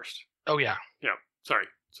sing first. Oh yeah. Yeah. Sorry.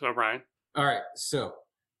 So Ryan. All right. So,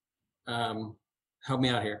 help me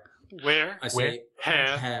out here. Where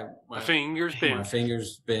have my fingers been? My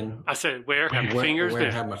fingers been. I said, where have my fingers been?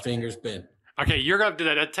 Where have my fingers been? Okay, you're gonna have to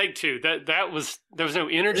do that. Take two. There was no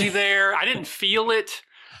energy there. I didn't feel it.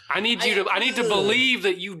 I need to believe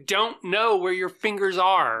that you don't know where your fingers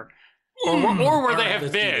are, or where they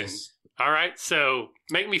have been. All right. So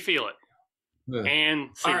make me feel it. And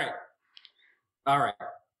see. All right.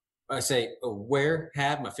 I say, where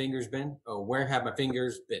have my fingers been? Oh, where have my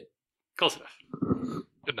fingers been? Close enough.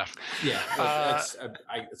 Good enough. Yeah, that's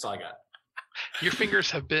all I got. Your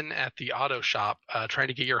fingers have been at the auto shop trying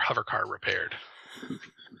to get your hover car repaired.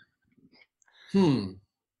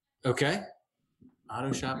 Okay.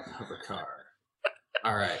 Auto shop, hover car.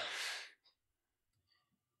 All right.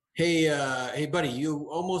 Hey, buddy, you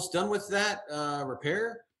almost done with that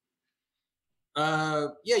repair? Yeah,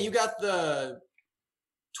 you got the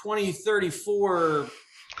 2034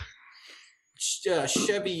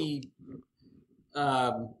 Chevy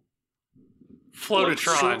Flotatron.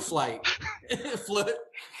 Short flight.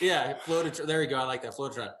 Flotatron. There you go. I like that.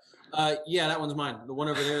 Flotatron. Yeah, that one's mine. The one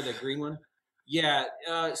over there, the green one. Yeah.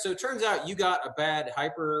 So it turns out you got a bad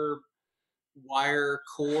hyper wire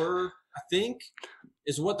core, I think,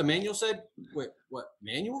 is what the manual said. Wait, what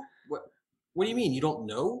manual? What do you mean? You don't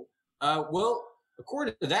know? Well,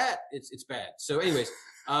 according to that, it's bad. So anyways,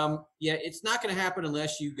 yeah, it's not going to happen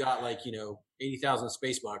unless you got 80,000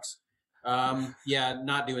 space bucks. Yeah,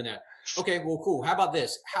 not doing that. Okay, well, cool. How about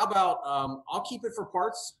this? How about I'll keep it for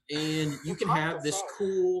parts, and you can have this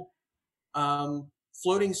cool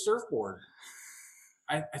floating surfboard.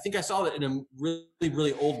 I think I saw that in a really,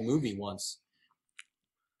 really old movie once.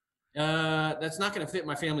 That's not going to fit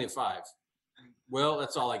my family of 5. Well,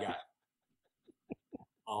 that's all I got.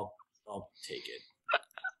 I'll take it.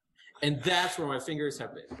 And that's where my fingers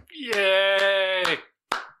have been. Yay!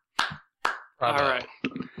 Bravo. All right.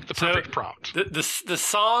 The perfect prompt. The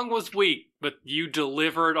song was weak, but you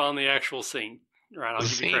delivered on the actual scene. Right, I'll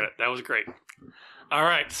give you credit. That was great. All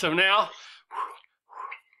right, so now,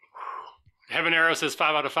 Heaven Arrow says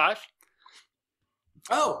 5 out of 5.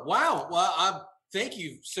 Oh, wow. Well, thank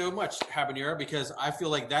you so much, Habanero, because I feel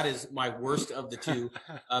like that is my worst of the two.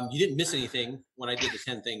 You didn't miss anything when I did the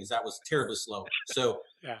 10 things. That was terribly slow. So,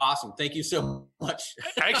 Awesome. Thank you so much.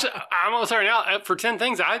 Actually, I'm almost sorry now. For 10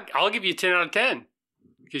 things, I'll give you 10 out of 10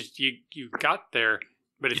 because you got there.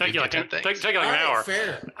 But it took you like an hour.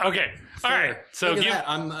 Fair. Okay. Fair. All right. So look at that.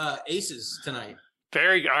 I'm aces tonight.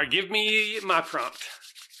 Very good. All right. Give me my prompt.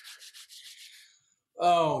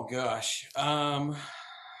 Oh gosh.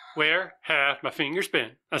 Where have my fingers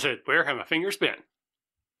been? I said, where have my fingers been?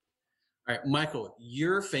 All right, Michael,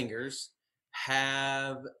 your fingers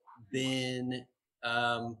have been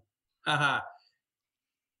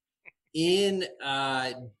in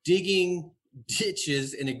digging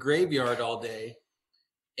ditches in a graveyard all day,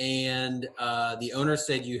 and the owner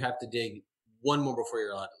said you have to dig one more before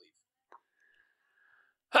you're allowed to leave.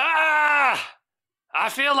 I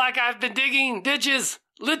feel like I've been digging ditches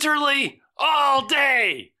literally all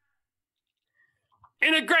day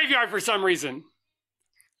in a graveyard for some reason.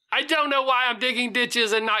 I don't know why I'm digging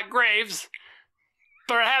ditches and not graves,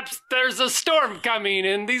 perhaps there's a storm coming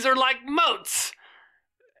and these are like moats.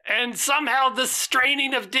 And somehow the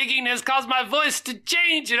straining of digging has caused my voice to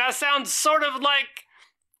change and I sound sort of like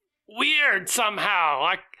weird somehow.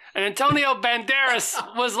 Like Antonio Banderas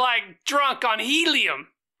was like drunk on helium.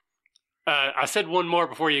 I said one more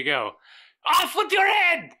before you go. Off with your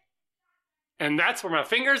head! And that's where my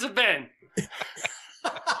fingers have been.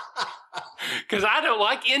 Because I don't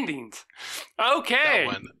like endings. Okay.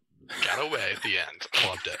 That one got away at the end. I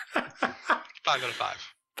loved it. 5 out of 5.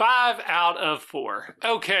 5 out of 4.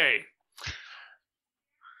 Okay.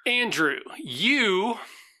 Andrew, you...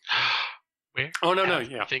 Where? Oh, no, have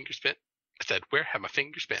yeah. My fingers been? I said, where have my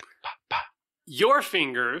fingers been? Pa, pa. Your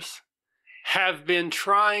fingers have been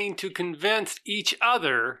trying to convince each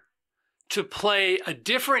other to play a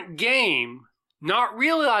different game, not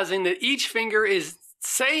realizing that each finger is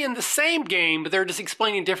saying the same game, but they're just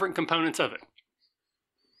explaining different components of it.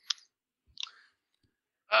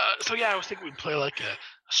 So yeah, I was thinking we'd play like a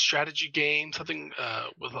strategy game, something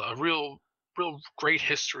with a real great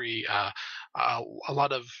history, a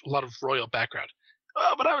lot of royal background.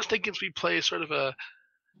 But I was thinking we'd play sort of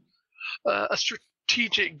a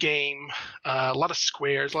strategic game, a lot of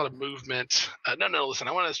squares, a lot of movement. No, listen,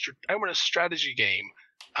 I want a strategy game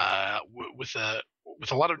with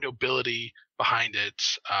a lot of nobility behind it.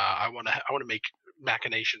 I want to make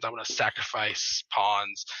machinations. I want to sacrifice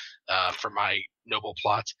pawns for my noble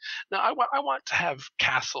plots. Now, I want to have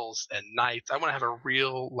castles and knights. I want to have a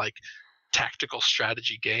real like tactical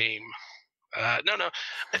strategy game. No.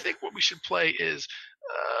 I think what we should play is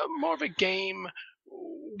more of a game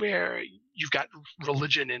where you've got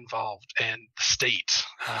religion involved and the state.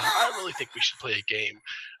 I really think we should play a game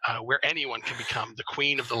where anyone can become the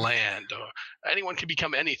queen of the land, or anyone can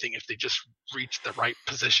become anything if they just reach the right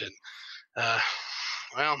position.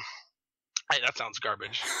 Well, hey, that sounds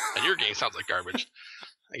garbage. And your game sounds like garbage.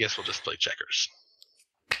 I guess we'll just play checkers.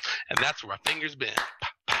 And that's where my finger's been.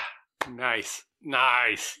 Nice.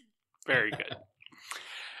 Very good.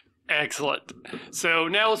 Excellent. So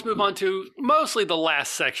now let's move on to mostly the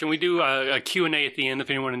last section. We do a Q&A at the end if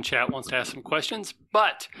anyone in chat wants to ask some questions.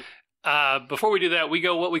 But before we do that, we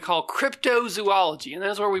go what we call cryptozoology. And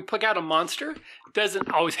that's where we pick out a monster. It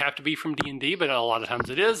doesn't always have to be from D&D, but a lot of times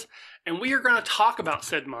it is. And we are going to talk about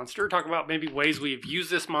said monster, talk about maybe ways we've used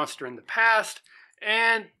this monster in the past,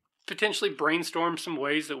 and potentially brainstorm some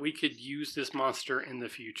ways that we could use this monster in the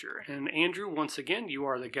future. And Andrew, once again, you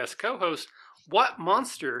are the guest co-host. What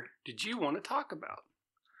monster did you want to talk about?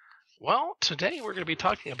 Well, today we're going to be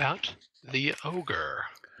talking about the ogre.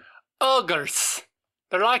 Ogres.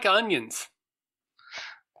 They're like onions.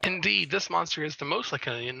 Indeed, this monster is the most like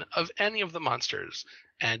an onion of any of the monsters.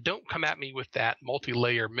 And don't come at me with that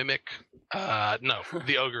multi-layer mimic. No,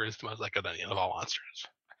 the ogre is the most like an onion of all monsters.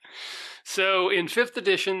 So in 5th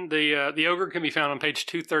edition, the ogre can be found on page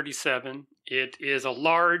 237. It is a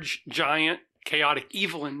large, giant, chaotic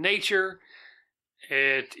evil in nature.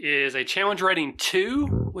 It is a challenge rating 2,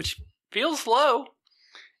 which feels low.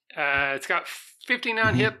 It's got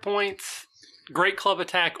 59 hit points, great club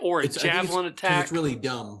attack, or a javelin attack. It's really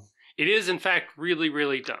dumb. It is, in fact, really,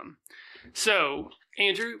 really dumb. So,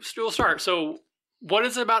 Andrew, we'll start. So, what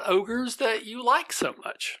is it about ogres that you like so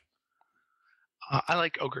much? I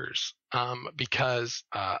like ogres because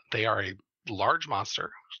they are a large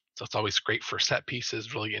monster. So it's always great for set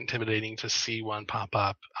pieces, really intimidating to see one pop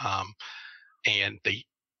up. And they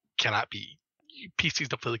cannot be PCs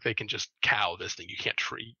don't feel like they can just cow this thing.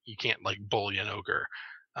 You can't like bully an ogre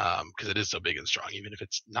because it is so big and strong, even if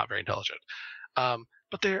it's not very intelligent.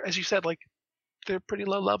 But they're, as you said, like they're pretty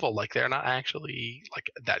low level. Like they're not actually like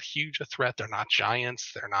that huge a threat. They're not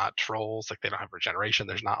giants. They're not trolls. Like they don't have regeneration.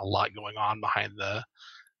 There's not a lot going on behind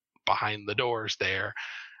the doors there.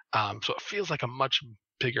 So it feels like a much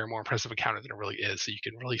bigger, more impressive encounter than it really is. So you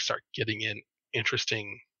can really start getting in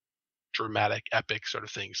interesting, dramatic, epic sort of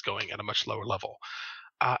things going at a much lower level.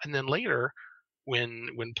 And then later, when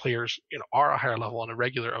players are a higher level and a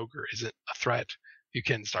regular ogre isn't a threat, you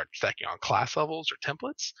can start stacking on class levels or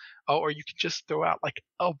templates, or you can just throw out like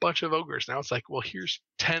a bunch of ogres. Now it's like, well, here's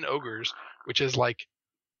 10 ogres, which is like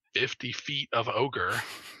 50 feet of ogre.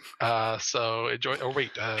 So enjoy. Or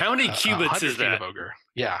wait, how many cubits is that? Of ogre.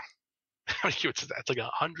 Yeah, how many cubits is that? It's like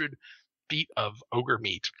 100 feet of ogre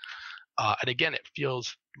meat. And again, it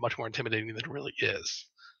feels much more intimidating than it really is.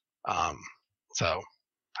 So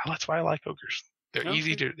that's why I like ogres. They're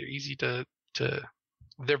easy to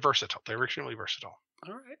they're versatile. They're extremely versatile.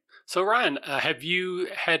 All right. So Ryan, have you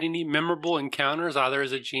had any memorable encounters either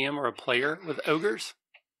as a GM or a player with ogres?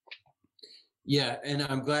 Yeah, and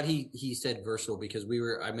I'm glad he said versatile because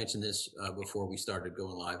I mentioned this before we started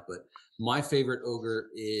going live, but my favorite ogre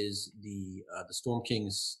is the Storm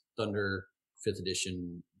King's Thunder 5th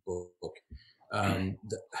edition book.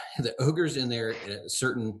 The ogres in there at a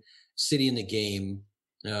certain city in the game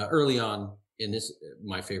early on in this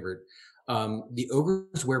my favorite. The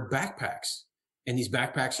ogres wear backpacks, and these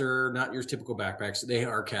backpacks are not your typical backpacks. They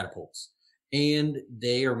are catapults, and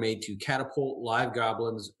they are made to catapult live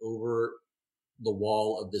goblins over the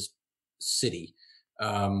wall of this city.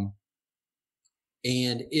 And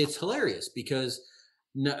it's hilarious because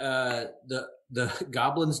the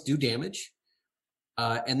goblins do damage,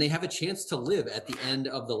 and they have a chance to live at the end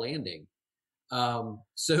of the landing.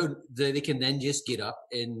 So they can then just get up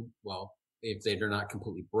and, well, if they're not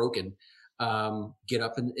completely broken, get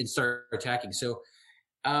up and start attacking. So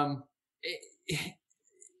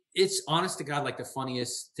it's honest to God like the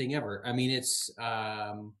funniest thing ever. I mean, it's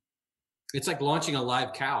like launching a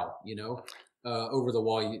live cow, over the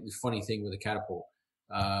wall. The funny thing with a catapult.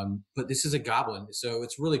 But this is a goblin, so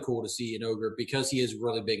it's really cool to see an ogre because he is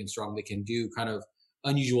really big and strong. They can do kind of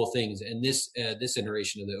unusual things, and this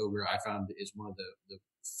iteration of the ogre I found is one of the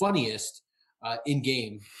funniest in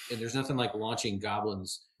game. And there's nothing like launching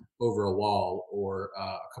goblins over a wall or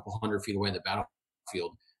a couple 100 feet away in the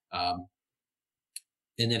battlefield.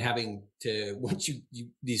 And then having to, once you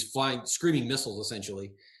these flying, screaming missiles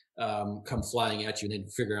essentially come flying at you, and then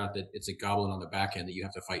figure out that it's a goblin on the back end that you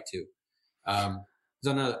have to fight too.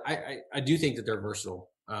 So no, I do think that they're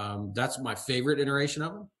versatile. That's my favorite iteration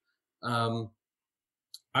of them.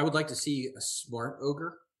 I would like to see a smart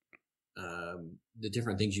ogre. The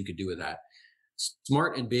different things you could do with that.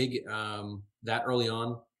 Smart and big, that early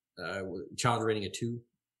on, challenge rating at 2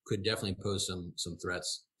 could definitely pose some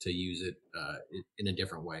threats to use it in a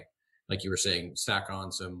different way. Like you were saying, stack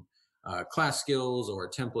on some class skills or a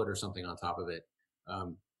template or something on top of it.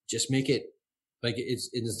 Just make it like it's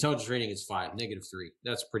in the intelligence rating. It's 5, -3.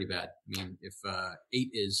 That's pretty bad. I mean, if 8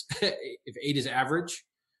 is if 8 is average,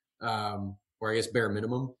 or I guess bare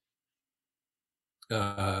minimum.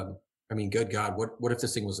 I mean, good God, what if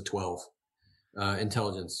this thing was a 12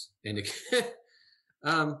 intelligence? And it,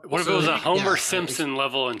 what if it was a Homer Simpson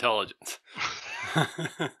level intelligence?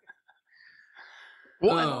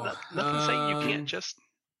 Well, nothing to say you can't just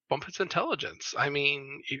bump its intelligence. I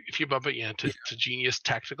mean, if you bump it to genius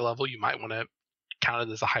tactical level, you might want to count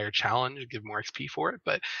it as a higher challenge, give more XP for it.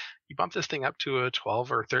 But you bump this thing up to a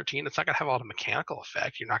 12 or 13, it's not going to have all the mechanical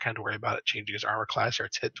effect. You're not going to worry about it changing its armor class or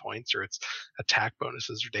its hit points or its attack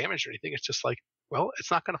bonuses or damage or anything. It's just like, well,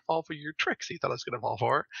 it's not going to fall for your tricks you thought it was going to fall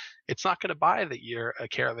for. It's not going to buy that you're a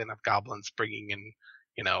caravan of goblins bringing in,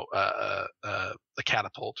 the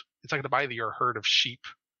catapult. It's not going to buy that you're a herd of sheep.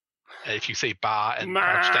 If you say ba and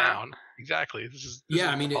crouch down, exactly. This is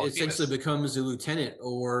I mean, it essentially becomes a lieutenant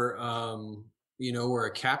or or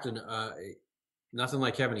a captain. Nothing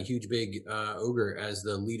like having a huge, big ogre as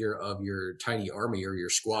the leader of your tiny army or your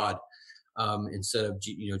squad, instead of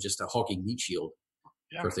just a hulking meat shield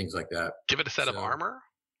for things like that. Give it a set of armor,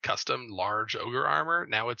 custom large ogre armor.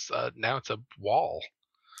 Now it's a wall.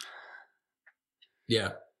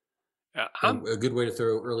 Yeah, a good way to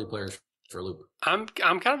throw early players for a loop. I'm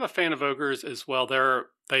kind of a fan of ogres as well.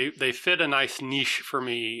 They fit a nice niche for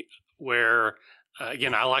me where.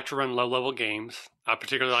 Again, I like to run low-level games. I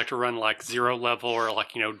particularly like to run like 0 level or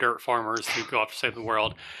like, dirt farmers who go off to save the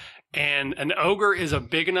world. And an ogre is a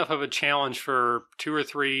big enough of a challenge for 2 or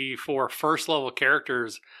 3, 4 first-level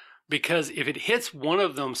characters because if it hits one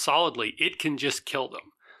of them solidly, it can just kill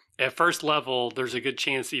them. At first level, there's a good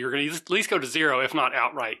chance that you're going to at least go to 0, if not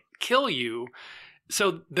outright kill you.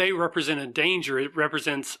 So they represent a danger. It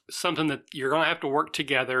represents something that you're going to have to work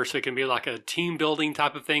together. So it can be like a team building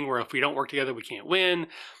type of thing where if we don't work together, we can't win.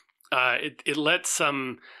 It lets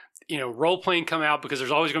some, role playing come out because there's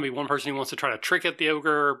always going to be one person who wants to try to trick at the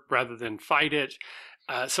ogre rather than fight it.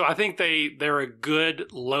 So I think they're a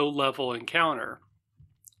good low level encounter.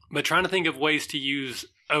 But trying to think of ways to use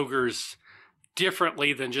ogres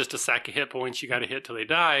differently than just a sack of hit points you got to hit till they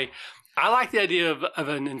die. I like the idea of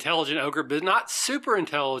an intelligent ogre, but not super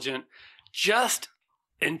intelligent, just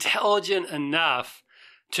intelligent enough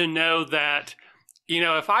to know that,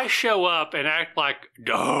 if I show up and act like,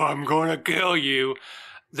 oh, I'm going to kill you,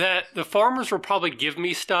 that the farmers will probably give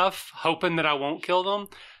me stuff, hoping that I won't kill them.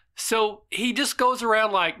 So he just goes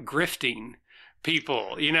around like grifting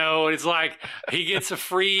people, it's like he gets a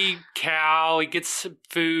free cow, he gets some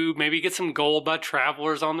food, maybe he gets some gold by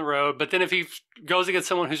travelers on the road. But then if he goes against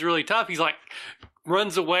someone who's really tough, he's like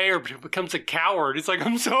runs away or becomes a coward. It's like,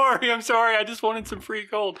 I'm sorry, I just wanted some free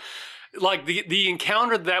gold. like the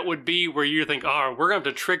encounter that would be where you think, oh, we're going to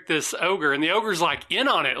have to trick this ogre, and the ogre's like in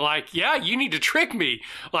on it, like, yeah, you need to trick me,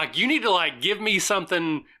 like you need to like give me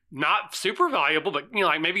something not super valuable, but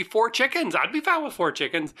like maybe 4 chickens. I'd be fine with 4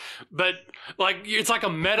 chickens, but like it's like a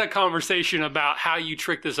meta conversation about how you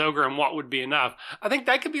trick this ogre and what would be enough. I think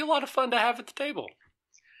that could be a lot of fun to have at the table.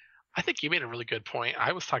 I think you made a really good point.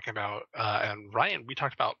 I was talking about, and Ryan, we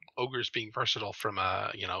talked about ogres being versatile from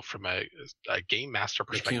a game master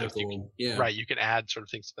perspective. Right, you can add sort of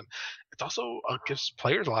things to them. It also gives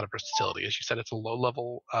players a lot of versatility. As you said, it's a low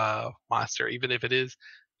level monster, even if it is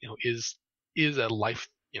a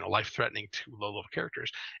life-threatening to low-level characters.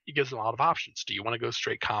 It gives them a lot of options. Do you want to go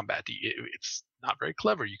straight combat? It's not very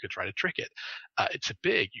clever. You could try to trick it. It's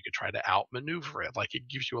big. You could try to outmaneuver it. Like, it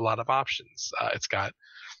gives you a lot of options. It's got,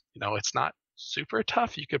 it's not super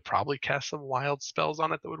tough. You could probably cast some wild spells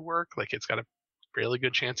on it that would work. Like, it's got a really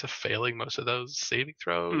good chance of failing most of those saving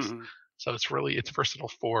throws. Mm-hmm. So it's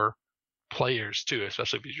versatile for players too,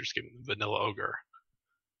 especially if you're just giving them vanilla ogre.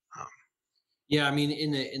 Yeah, I mean,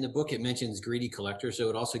 in the book it mentions greedy collector, so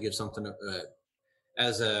it also gives something.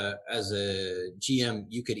 As a GM,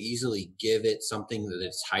 you could easily give it something that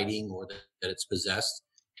it's hiding or that it's possessed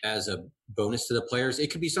as a bonus to the players. It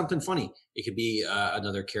could be something funny. It could be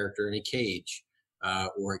another character in a cage,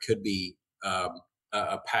 or it could be a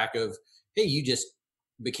pack of, hey, you just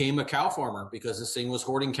became a cow farmer because this thing was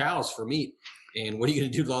hoarding cows for meat, and what are you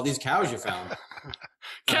going to do with all these cows you found?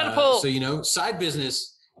 Catapult. So side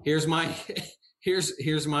business. Here's my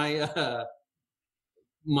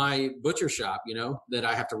my butcher shop, that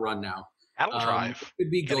I have to run now. That'll drive. Could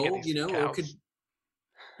be gold, or it could.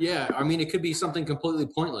 Yeah, I mean, it could be something completely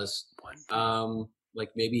pointless. Like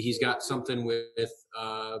maybe he's got something with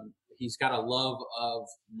he's got a love of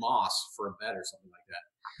moss for a bed or something like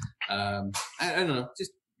that. I don't know,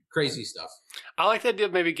 just crazy stuff. I like the idea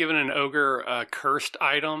of maybe giving an ogre a cursed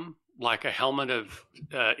item, like a helmet of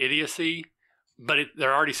idiocy. But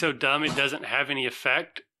they're already so dumb it doesn't have any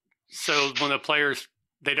effect. So when the players,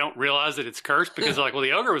 they don't realize that it's cursed because they're like, well,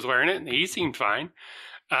 the ogre was wearing it and he seemed fine.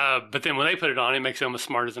 But then when they put it on, it makes them as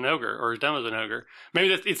smart as an ogre or as dumb as an ogre.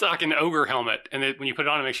 Maybe it's like an ogre helmet, and when you put it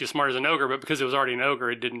on, it makes you as smart as an ogre. But because it was already an ogre,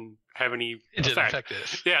 it didn't have any effect. Didn't affect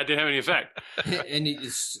it. Yeah, it didn't have any effect. And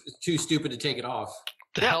it's too stupid to take it off.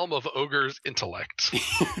 The helm of ogre's intellect.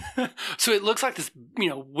 So it looks like this,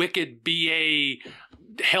 wicked BA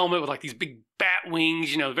helmet with like these big bat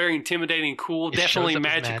wings, very intimidating, cool, definitely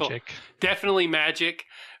magical. Definitely magic,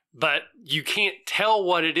 but you can't tell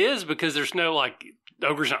what it is because there's no the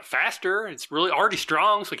ogre's not faster. It's really already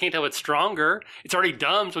strong, so we can't tell it's stronger. It's already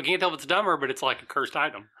dumb, so we can't tell if it's dumber, but it's like a cursed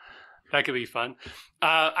item. That could be fun.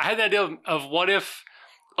 I had the idea of what if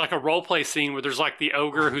like a role play scene where there's like the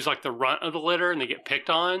ogre who's like the runt of the litter and they get picked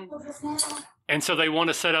on. And so they want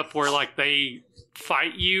to set up where like they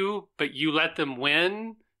fight you, but you let them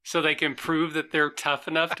win so they can prove that they're tough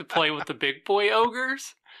enough to play with the big boy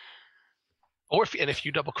ogres. Or if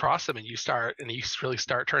you double cross them and you really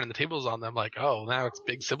start turning the tables on them, like, oh, now it's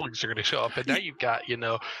big siblings are going to show up, and now you've got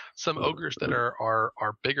some ogres that are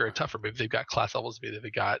bigger and tougher. Maybe they've got class levels, maybe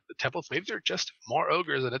they've got temples, maybe they're just more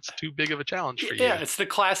ogres, and it's too big of a challenge for you. Yeah, it's the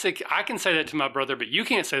classic. I can say that to my brother, but you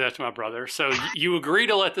can't say that to my brother. So you agree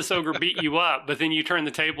to let this ogre beat you up, but then you turn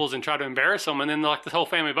the tables and try to embarrass them, and then like the whole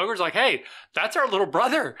family of ogres, like, hey, that's our little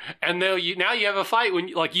brother, and now you have a fight when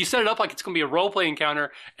you set it up like it's going to be a role play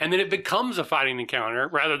encounter, and then it becomes a fighting encounter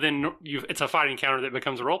rather than it's a fighting encounter that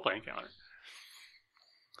becomes a role play encounter.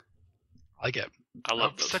 I like it. I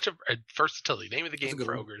love such a versatility. Name of the game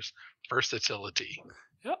for ogres: versatility.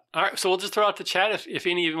 Yep. All right, so we'll just throw out the chat if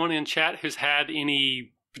anyone in chat who's had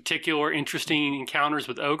any particular interesting encounters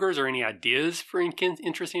with ogres or any ideas for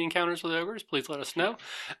interesting encounters with ogres, please let us know.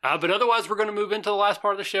 But otherwise, we're going to move into the last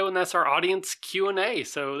part of the show, and that's our audience Q&A.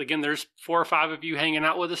 So again, there's 4 or 5 of you hanging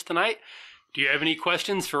out with us tonight. Do you have any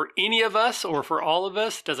questions for any of us or for all of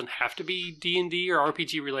us? It doesn't have to be D&D or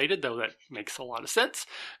RPG related, though that makes a lot of sense.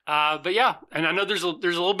 But yeah, and I know there's a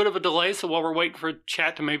little bit of a delay, so while we're waiting for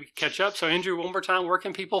chat to maybe catch up. So Andrew, one more time, where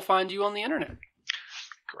can people find you on the internet?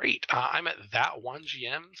 Great. I'm at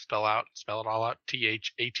that1GM, spell it all out,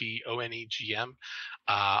 THATONEGM,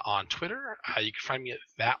 on Twitter. You can find me at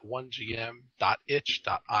thatonegm.itch.io.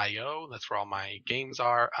 That's where all my games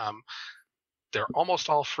are. They're almost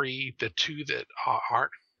all free. The 2 that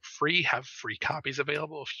aren't free have free copies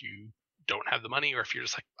available if you don't have the money, or if you're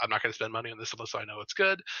just like, I'm not going to spend money on this unless I know it's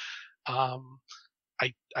good. I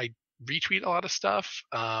retweet a lot of stuff.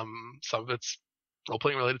 Some of it's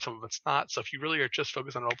role-playing related, some of it's not. So if you really are just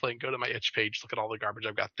focused on role-playing, go to my itch page, look at all the garbage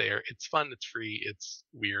I've got there. It's fun, it's free, it's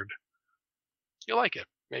weird. You'll like it,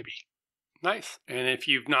 maybe. Nice. And if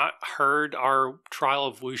you've not heard our Trial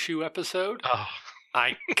of Wushu episode,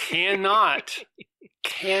 I cannot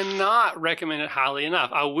recommend it highly enough.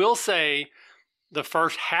 I will say the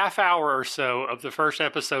first half hour or so of the first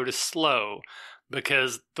episode is slow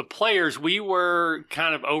because the players, we were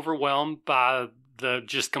kind of overwhelmed by the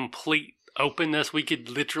just complete openness. We could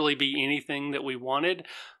literally be anything that we wanted.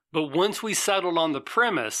 But once we settled on the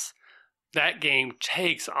premise, that game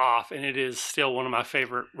takes off, and it is still one of my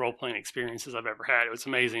favorite role-playing experiences I've ever had. It was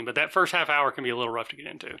amazing, but that first half hour can be a little rough to get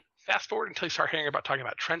into. Fast forward until you start hearing about talking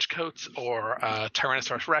about trench coats or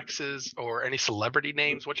Tyrannosaurus Rexes or any celebrity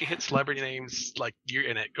names. Once you hit celebrity names, like, you're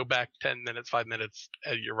in it. Go back 10 minutes, 5 minutes,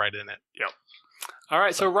 you're right in it. Yep. All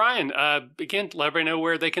right, so Ryan, again, let everybody know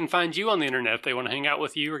where they can find you on the internet if they want to hang out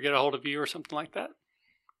with you or get a hold of you or something like that.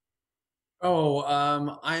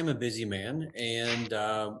 I'm a busy man, and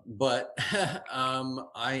but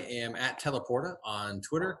I am at Teleporta on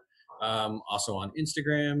Twitter, also on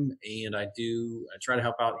Instagram, and I try to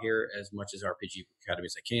help out here as much as RPG Academy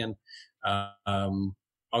as I can.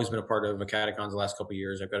 Always been a part of Acadecons the last couple of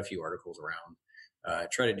years. I've got a few articles around.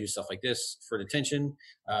 Try to do stuff like this for Detention.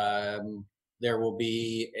 There will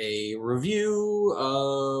be a review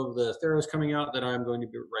of the Theros coming out that I'm going to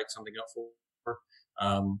write something up for.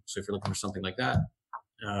 So if you're looking for something like that,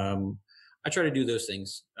 I try to do those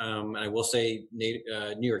things. And I will say, New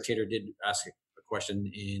York Tater did ask a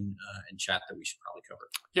question in chat that we should probably cover.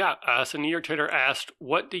 Yeah. So New York Tater asked,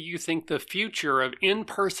 what do you think the future of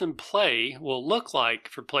in-person play will look like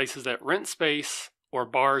for places that rent space or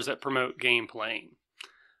bars that promote game playing?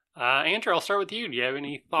 Andrew, I'll start with you. Do you have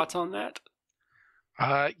any thoughts on that?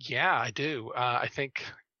 Yeah, I do. I think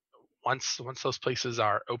once those places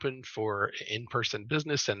are open for in-person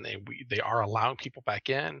business and they are allowing people back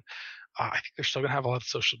in, I think they're still going to have a lot of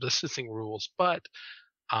social distancing rules. But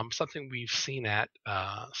something we've seen at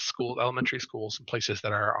elementary schools and places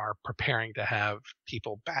that are preparing to have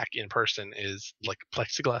people back in person is like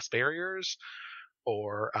plexiglass barriers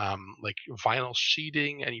or like vinyl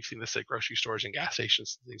sheeting. And you've seen this at grocery stores and gas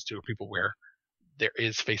stations and things too, where people where there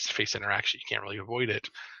is face-to-face interaction. You can't really avoid it.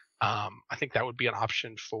 I think that would be an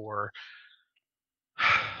option for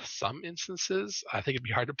some instances. I think it'd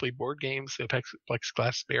be hard to play board games with a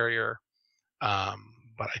plexiglass barrier, but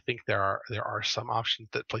I think there are some options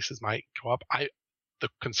that places might go up. The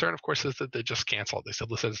concern, of course, is that they just canceled. They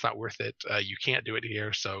said, "Listen, it's not worth it. You can't do it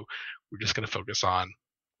here, so we're just going to focus on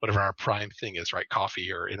whatever our prime thing is, right?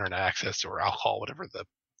 Coffee or internet access or alcohol, whatever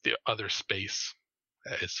the other space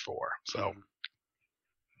is for." So.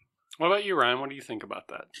 What about you, Ryan? What do you think about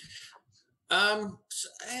that?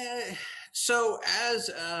 So as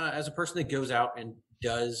a person that goes out and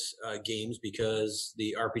does games, because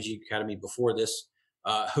the RPG Academy before this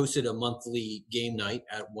hosted a monthly game night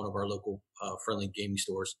at one of our local friendly gaming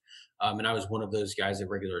stores, and I was one of those guys that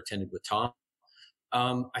regularly attended with Tom.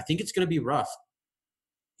 I think it's going to be rough.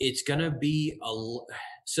 It's going to be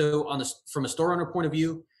from a store owner point of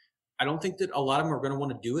view, I don't think that a lot of them are going to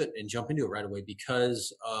want to do it and jump into it right away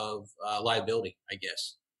because of liability, I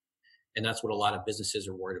guess. And that's what a lot of businesses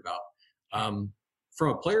are worried about. From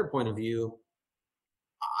a player point of view,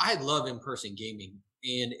 I love in-person gaming,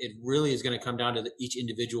 and it really is going to come down to each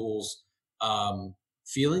individual's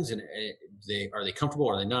feelings and are they comfortable?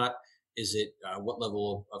 Are they not? Is it what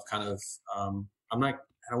level of kind of I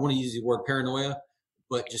don't want to use the word paranoia,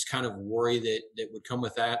 but just kind of worry that would come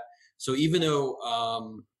with that. So even though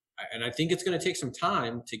and I think it's going to take some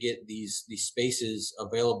time to get these spaces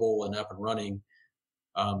available and up and running,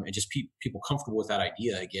 and just people comfortable with that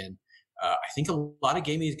idea again. I think a lot of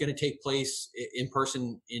gaming is going to take place in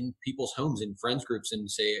person in people's homes, in friends groups, and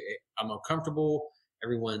say, I'm uncomfortable.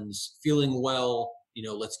 Everyone's feeling well.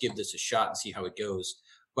 Let's give this a shot and see how it goes.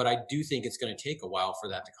 But I do think it's going to take a while for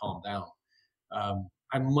that to calm down.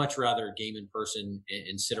 I'd much rather game in person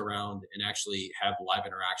and sit around and actually have live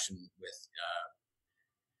interaction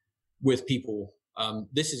with people.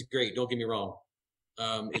 This is great. Don't get me wrong.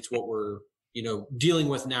 It's what we're, dealing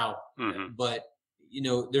with now, but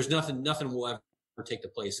there's nothing will ever take the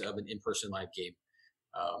place of an in-person live game,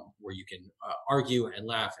 where you can argue and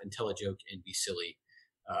laugh and tell a joke and be silly,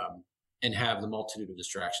 and have the multitude of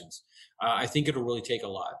distractions. I think it'll really take a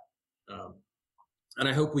lot. And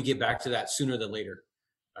I hope we get back to that sooner than later,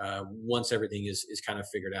 once everything is kind of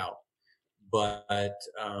figured out. But,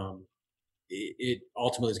 it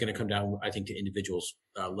ultimately is going to come down, I think, to individuals'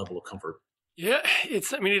 level of comfort. Yeah,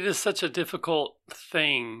 it is such a difficult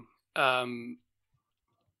thing. I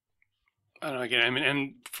don't know, again,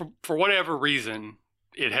 and for whatever reason,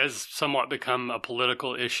 it has somewhat become a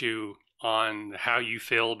political issue on how you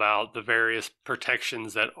feel about the various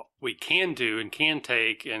protections that we can do and can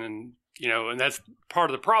take. And, and that's part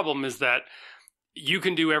of the problem is that you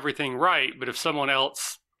can do everything right, but if someone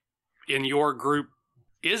else in your group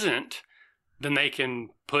isn't, then they can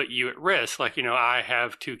put you at risk. Like, I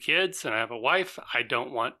have 2 kids and I have a wife. I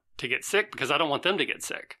don't want to get sick because I don't want them to get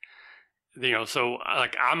sick. So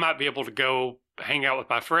like I might be able to go hang out with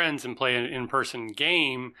my friends and play an in-person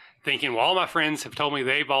game thinking, well, all my friends have told me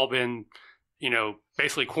they've all been,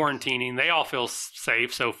 basically quarantining. They all feel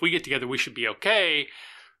safe. So if we get together, we should be okay.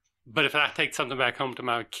 But if I take something back home to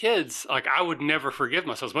my kids, like I would never forgive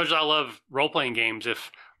myself. As much as I love role-playing games,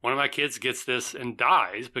 if one of my kids gets this and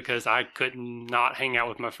dies because I couldn't not hang out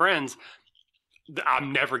with my friends,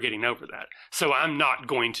 I'm never getting over that. So I'm not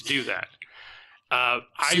going to do that.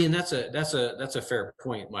 And that's a fair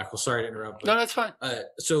point, Michael. Sorry to interrupt. No, that's fine.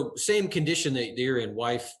 So same condition that you're in,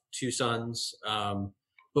 wife, 2 sons.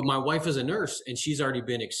 But my wife is a nurse and she's already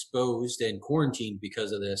been exposed and quarantined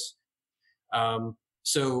because of this.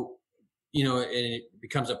 So, and it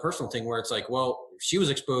becomes a personal thing where it's like, well, she was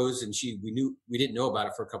exposed and we didn't know about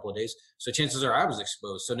it for a couple of days. So chances are I was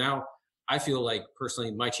exposed. So now I feel like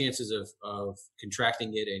personally my chances of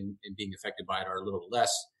contracting it and being affected by it are a little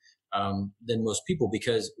less than most people,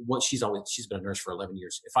 because she's been a nurse for 11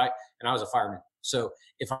 years. I was a fireman. So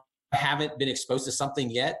if I haven't been exposed to something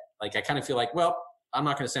yet, like I kind of feel like, well, I'm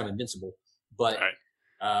not going to say I'm invincible, but,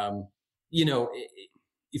 right.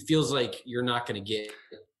 It feels like you're not going to get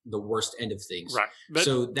the worst end of things. Right. But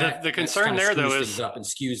so that the concern there though is up and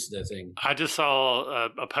skews the thing. I just saw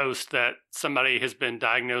a post that somebody has been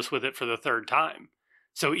diagnosed with it for the 3rd time.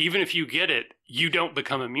 So even if you get it, you don't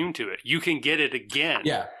become immune to it. You can get it again.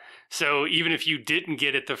 Yeah. So even if you didn't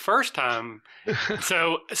get it the first time,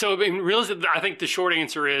 so I mean, realistically, I think the short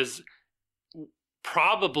answer is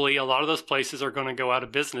probably a lot of those places are going to go out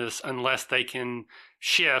of business unless they can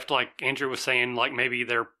shift, like Andrew was saying, like maybe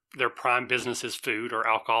their prime business is food or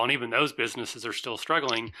alcohol, and even those businesses are still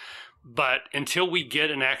struggling. But until we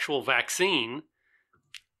get an actual vaccine,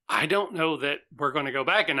 I don't know that we're going to go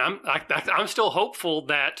back. And I'm still hopeful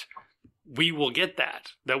that we will get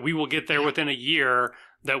that we will get there within a year,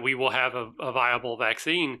 that we will have a viable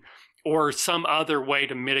vaccine or some other way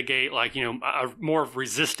to mitigate, like, a more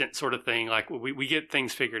resistant sort of thing. Like we get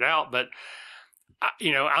things figured out, but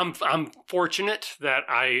I'm fortunate that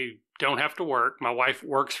I don't have to work. My wife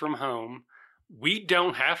works from home. We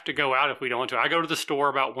don't have to go out if we don't want to. I go to the store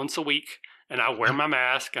about once a week and I wear my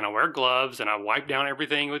mask and I wear gloves and I wipe down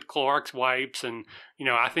everything with Clorox wipes. And,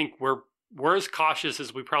 I think we're as cautious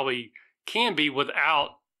as we probably can be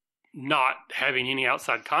without not having any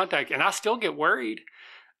outside contact. And I still get worried.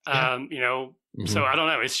 Yeah. So I don't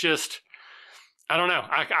know. It's just, I don't know.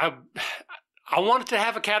 I wanted to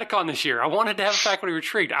have a catacon this year. I wanted to have a faculty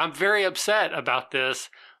retreat. I'm very upset about this,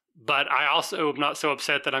 but I also am not so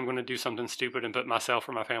upset that I'm going to do something stupid and put myself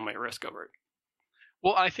or my family at risk over it.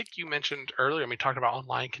 Well, I think you mentioned earlier, we talked about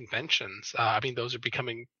online conventions. Those are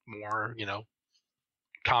becoming more,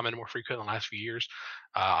 common, more frequent in the last few years.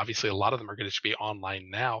 Obviously, a lot of them are going to be online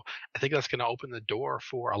now. I think that's going to open the door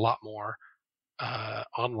for a lot more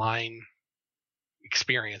online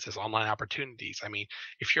experiences, online opportunities. I mean,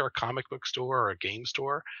 if you're a comic book store or a game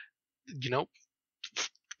store,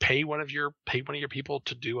 pay one of your people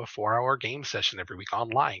to do a 4-hour game session every week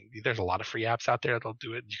online. There's a lot of free apps out there that'll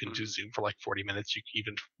do it. You can do Zoom for like 40 minutes. You can,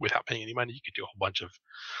 even without paying any money, you could do a whole bunch of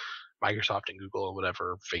Microsoft and Google or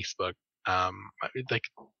whatever, Facebook. Like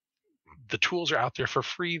the tools are out there for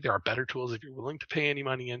free. There are better tools if you're willing to pay any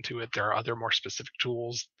money into it. There are other more specific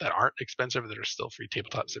tools that aren't expensive that are still free.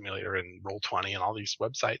 Tabletop Simulator and Roll20 and all these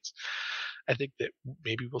websites. I think that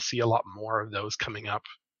maybe we'll see a lot more of those coming up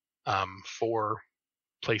for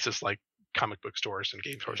places like comic book stores and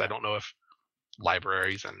game stores. I don't know if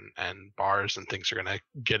libraries and bars and things are going to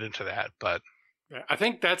get into that, but I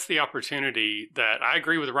think that's the opportunity that I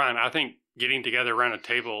agree with Ryan. I think getting together around a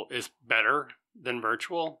table is better than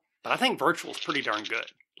virtual, but I think virtual is pretty darn good.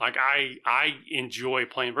 Like I enjoy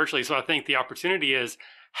playing virtually. So I think the opportunity is,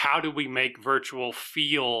 how do we make virtual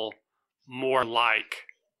feel more like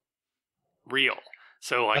real?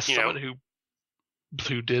 So like, as someone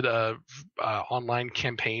who did a online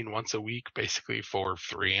campaign once a week, basically for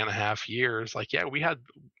 3.5 years, like, yeah, we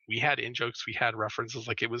had in-jokes, we had references,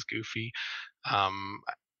 like it was goofy.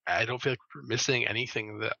 I don't feel like we're missing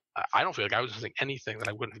anything I don't feel like I was missing anything that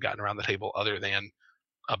I wouldn't have gotten around the table other than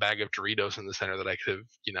a bag of Doritos in the center that I could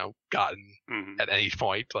have, gotten at any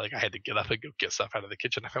point. Like I had to get up and go get stuff out of the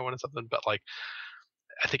kitchen if I wanted something. But like,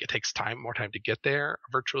 I think it takes more time to get there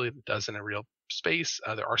virtually than it does in a real space.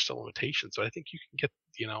 There are still limitations, but I think you can get,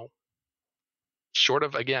 short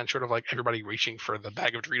of like everybody reaching for the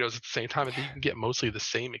bag of Doritos at the same time, I think you can get mostly the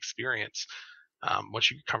same experience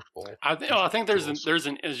once you get comfortable. I think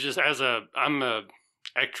it's just I'm a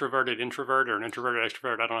extroverted introvert or an introverted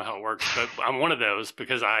extrovert. I don't know how it works, but I'm one of those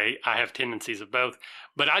because I have tendencies of both.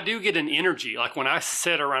 But I do get an energy. Like when I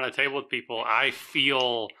sit around a table with people, I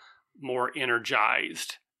feel more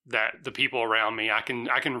energized that the people around me, I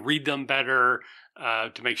can read them better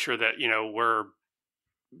to make sure that,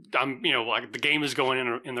 like the game is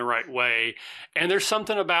going in the right way. And there's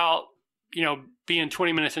something about, being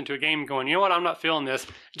 20 minutes into a game going, you know what, I'm not feeling this.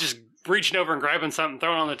 Just reaching over and grabbing something,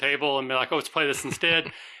 throwing it on the table and be like, oh, let's play this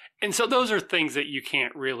instead. And so those are things that you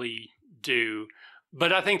can't really do.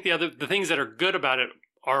 But I think the things that are good about it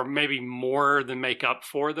are maybe more than make up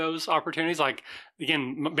for those opportunities. Like,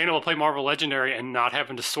 again, being able to play Marvel Legendary and not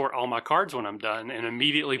having to sort all my cards when I'm done and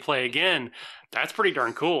immediately play again, that's pretty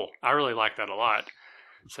darn cool. I really like that a lot.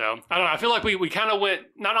 So, I don't know. I feel like we kind of went,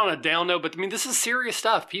 not on a down note, but I mean, this is serious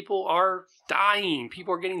stuff. People are dying.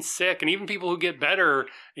 People are getting sick. And even people who get better,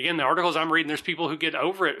 again, the articles I'm reading, there's people who get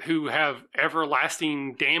over it who have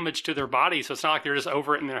everlasting damage to their body. So it's not like they're just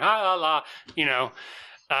over it and they're, la, la,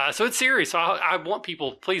 so it's serious. So I want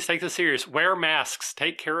people, please take this serious. Wear masks.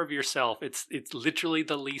 Take care of yourself. It's literally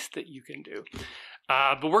the least that you can do.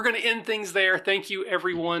 But we're going to end things there. Thank you,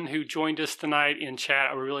 everyone who joined us tonight in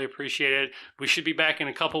chat. I really appreciate it. We should be back in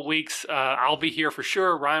a couple weeks. I'll be here for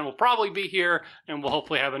sure. Ryan will probably be here, and we'll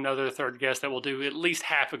hopefully have another third guest that will do at least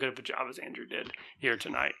half as good of a job as Andrew did here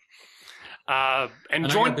tonight. And I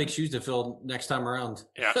got big shoes to fill next time around.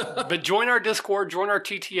 Yeah, but join our Discord, join our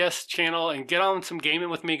TTS channel, and get on some gaming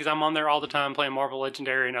with me because I'm on there all the time playing Marvel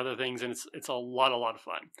Legendary and other things, and it's a lot of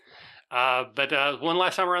fun. But one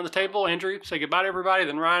last time around the table, Andrew, say goodbye to everybody,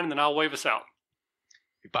 then Ryan, and then I'll wave us out.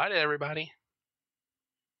 Goodbye to everybody.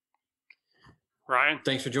 Ryan.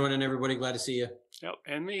 Thanks for joining, everybody. Glad to see you. Yep,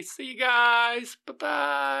 and me. See you guys.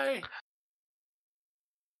 Bye-bye.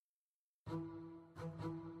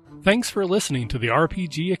 Thanks for listening to the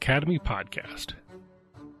RPG Academy podcast.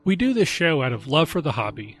 We do this show out of love for the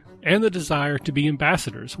hobby and the desire to be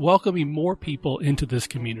ambassadors, welcoming more people into this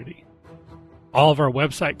community. All of our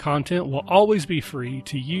website content will always be free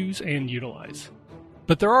to use and utilize.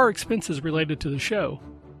 But there are expenses related to the show,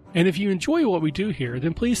 and if you enjoy what we do here,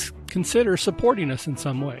 then please consider supporting us in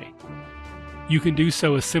some way. You can do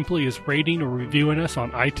so as simply as rating or reviewing us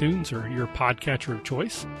on iTunes or your podcatcher of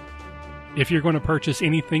choice. If you're going to purchase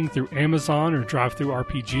anything through Amazon or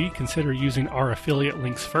DriveThruRPG, consider using our affiliate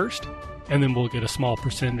links first, and then we'll get a small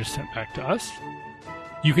percentage sent back to us.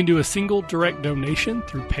 You can do a single direct donation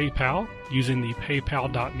through PayPal using the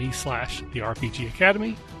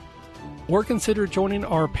paypal.me/therpgacademy, or consider joining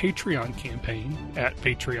our Patreon campaign at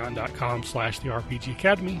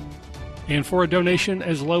patreon.com/therpgacademy. And for a donation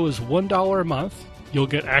as low as $1 a month, you'll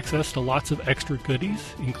get access to lots of extra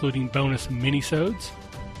goodies, including bonus minisodes,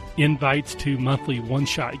 invites to monthly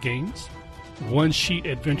one-shot games, one-sheet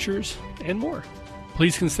adventures, and more.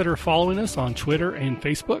 Please consider following us on Twitter and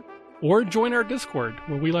Facebook, or join our Discord,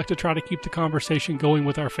 where we like to try to keep the conversation going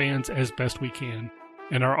with our fans as best we can,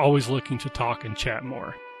 and are always looking to talk and chat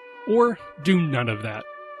more. Or do none of that.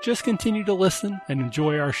 Just continue to listen and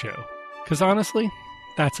enjoy our show, because honestly,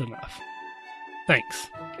 that's enough. Thanks,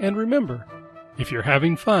 and remember, if you're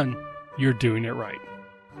having fun, you're doing it right.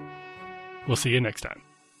 We'll see you next time.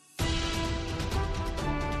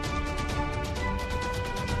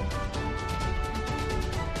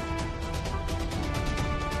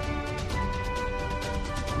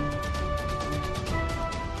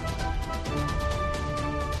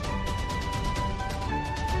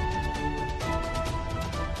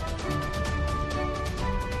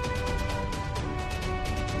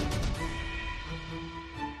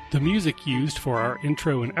 The music used for our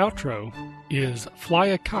intro and outro is Fly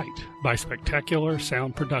a Kite by Spectacular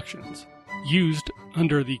Sound Productions, used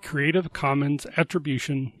under the Creative Commons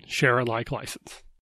Attribution Share-alike license.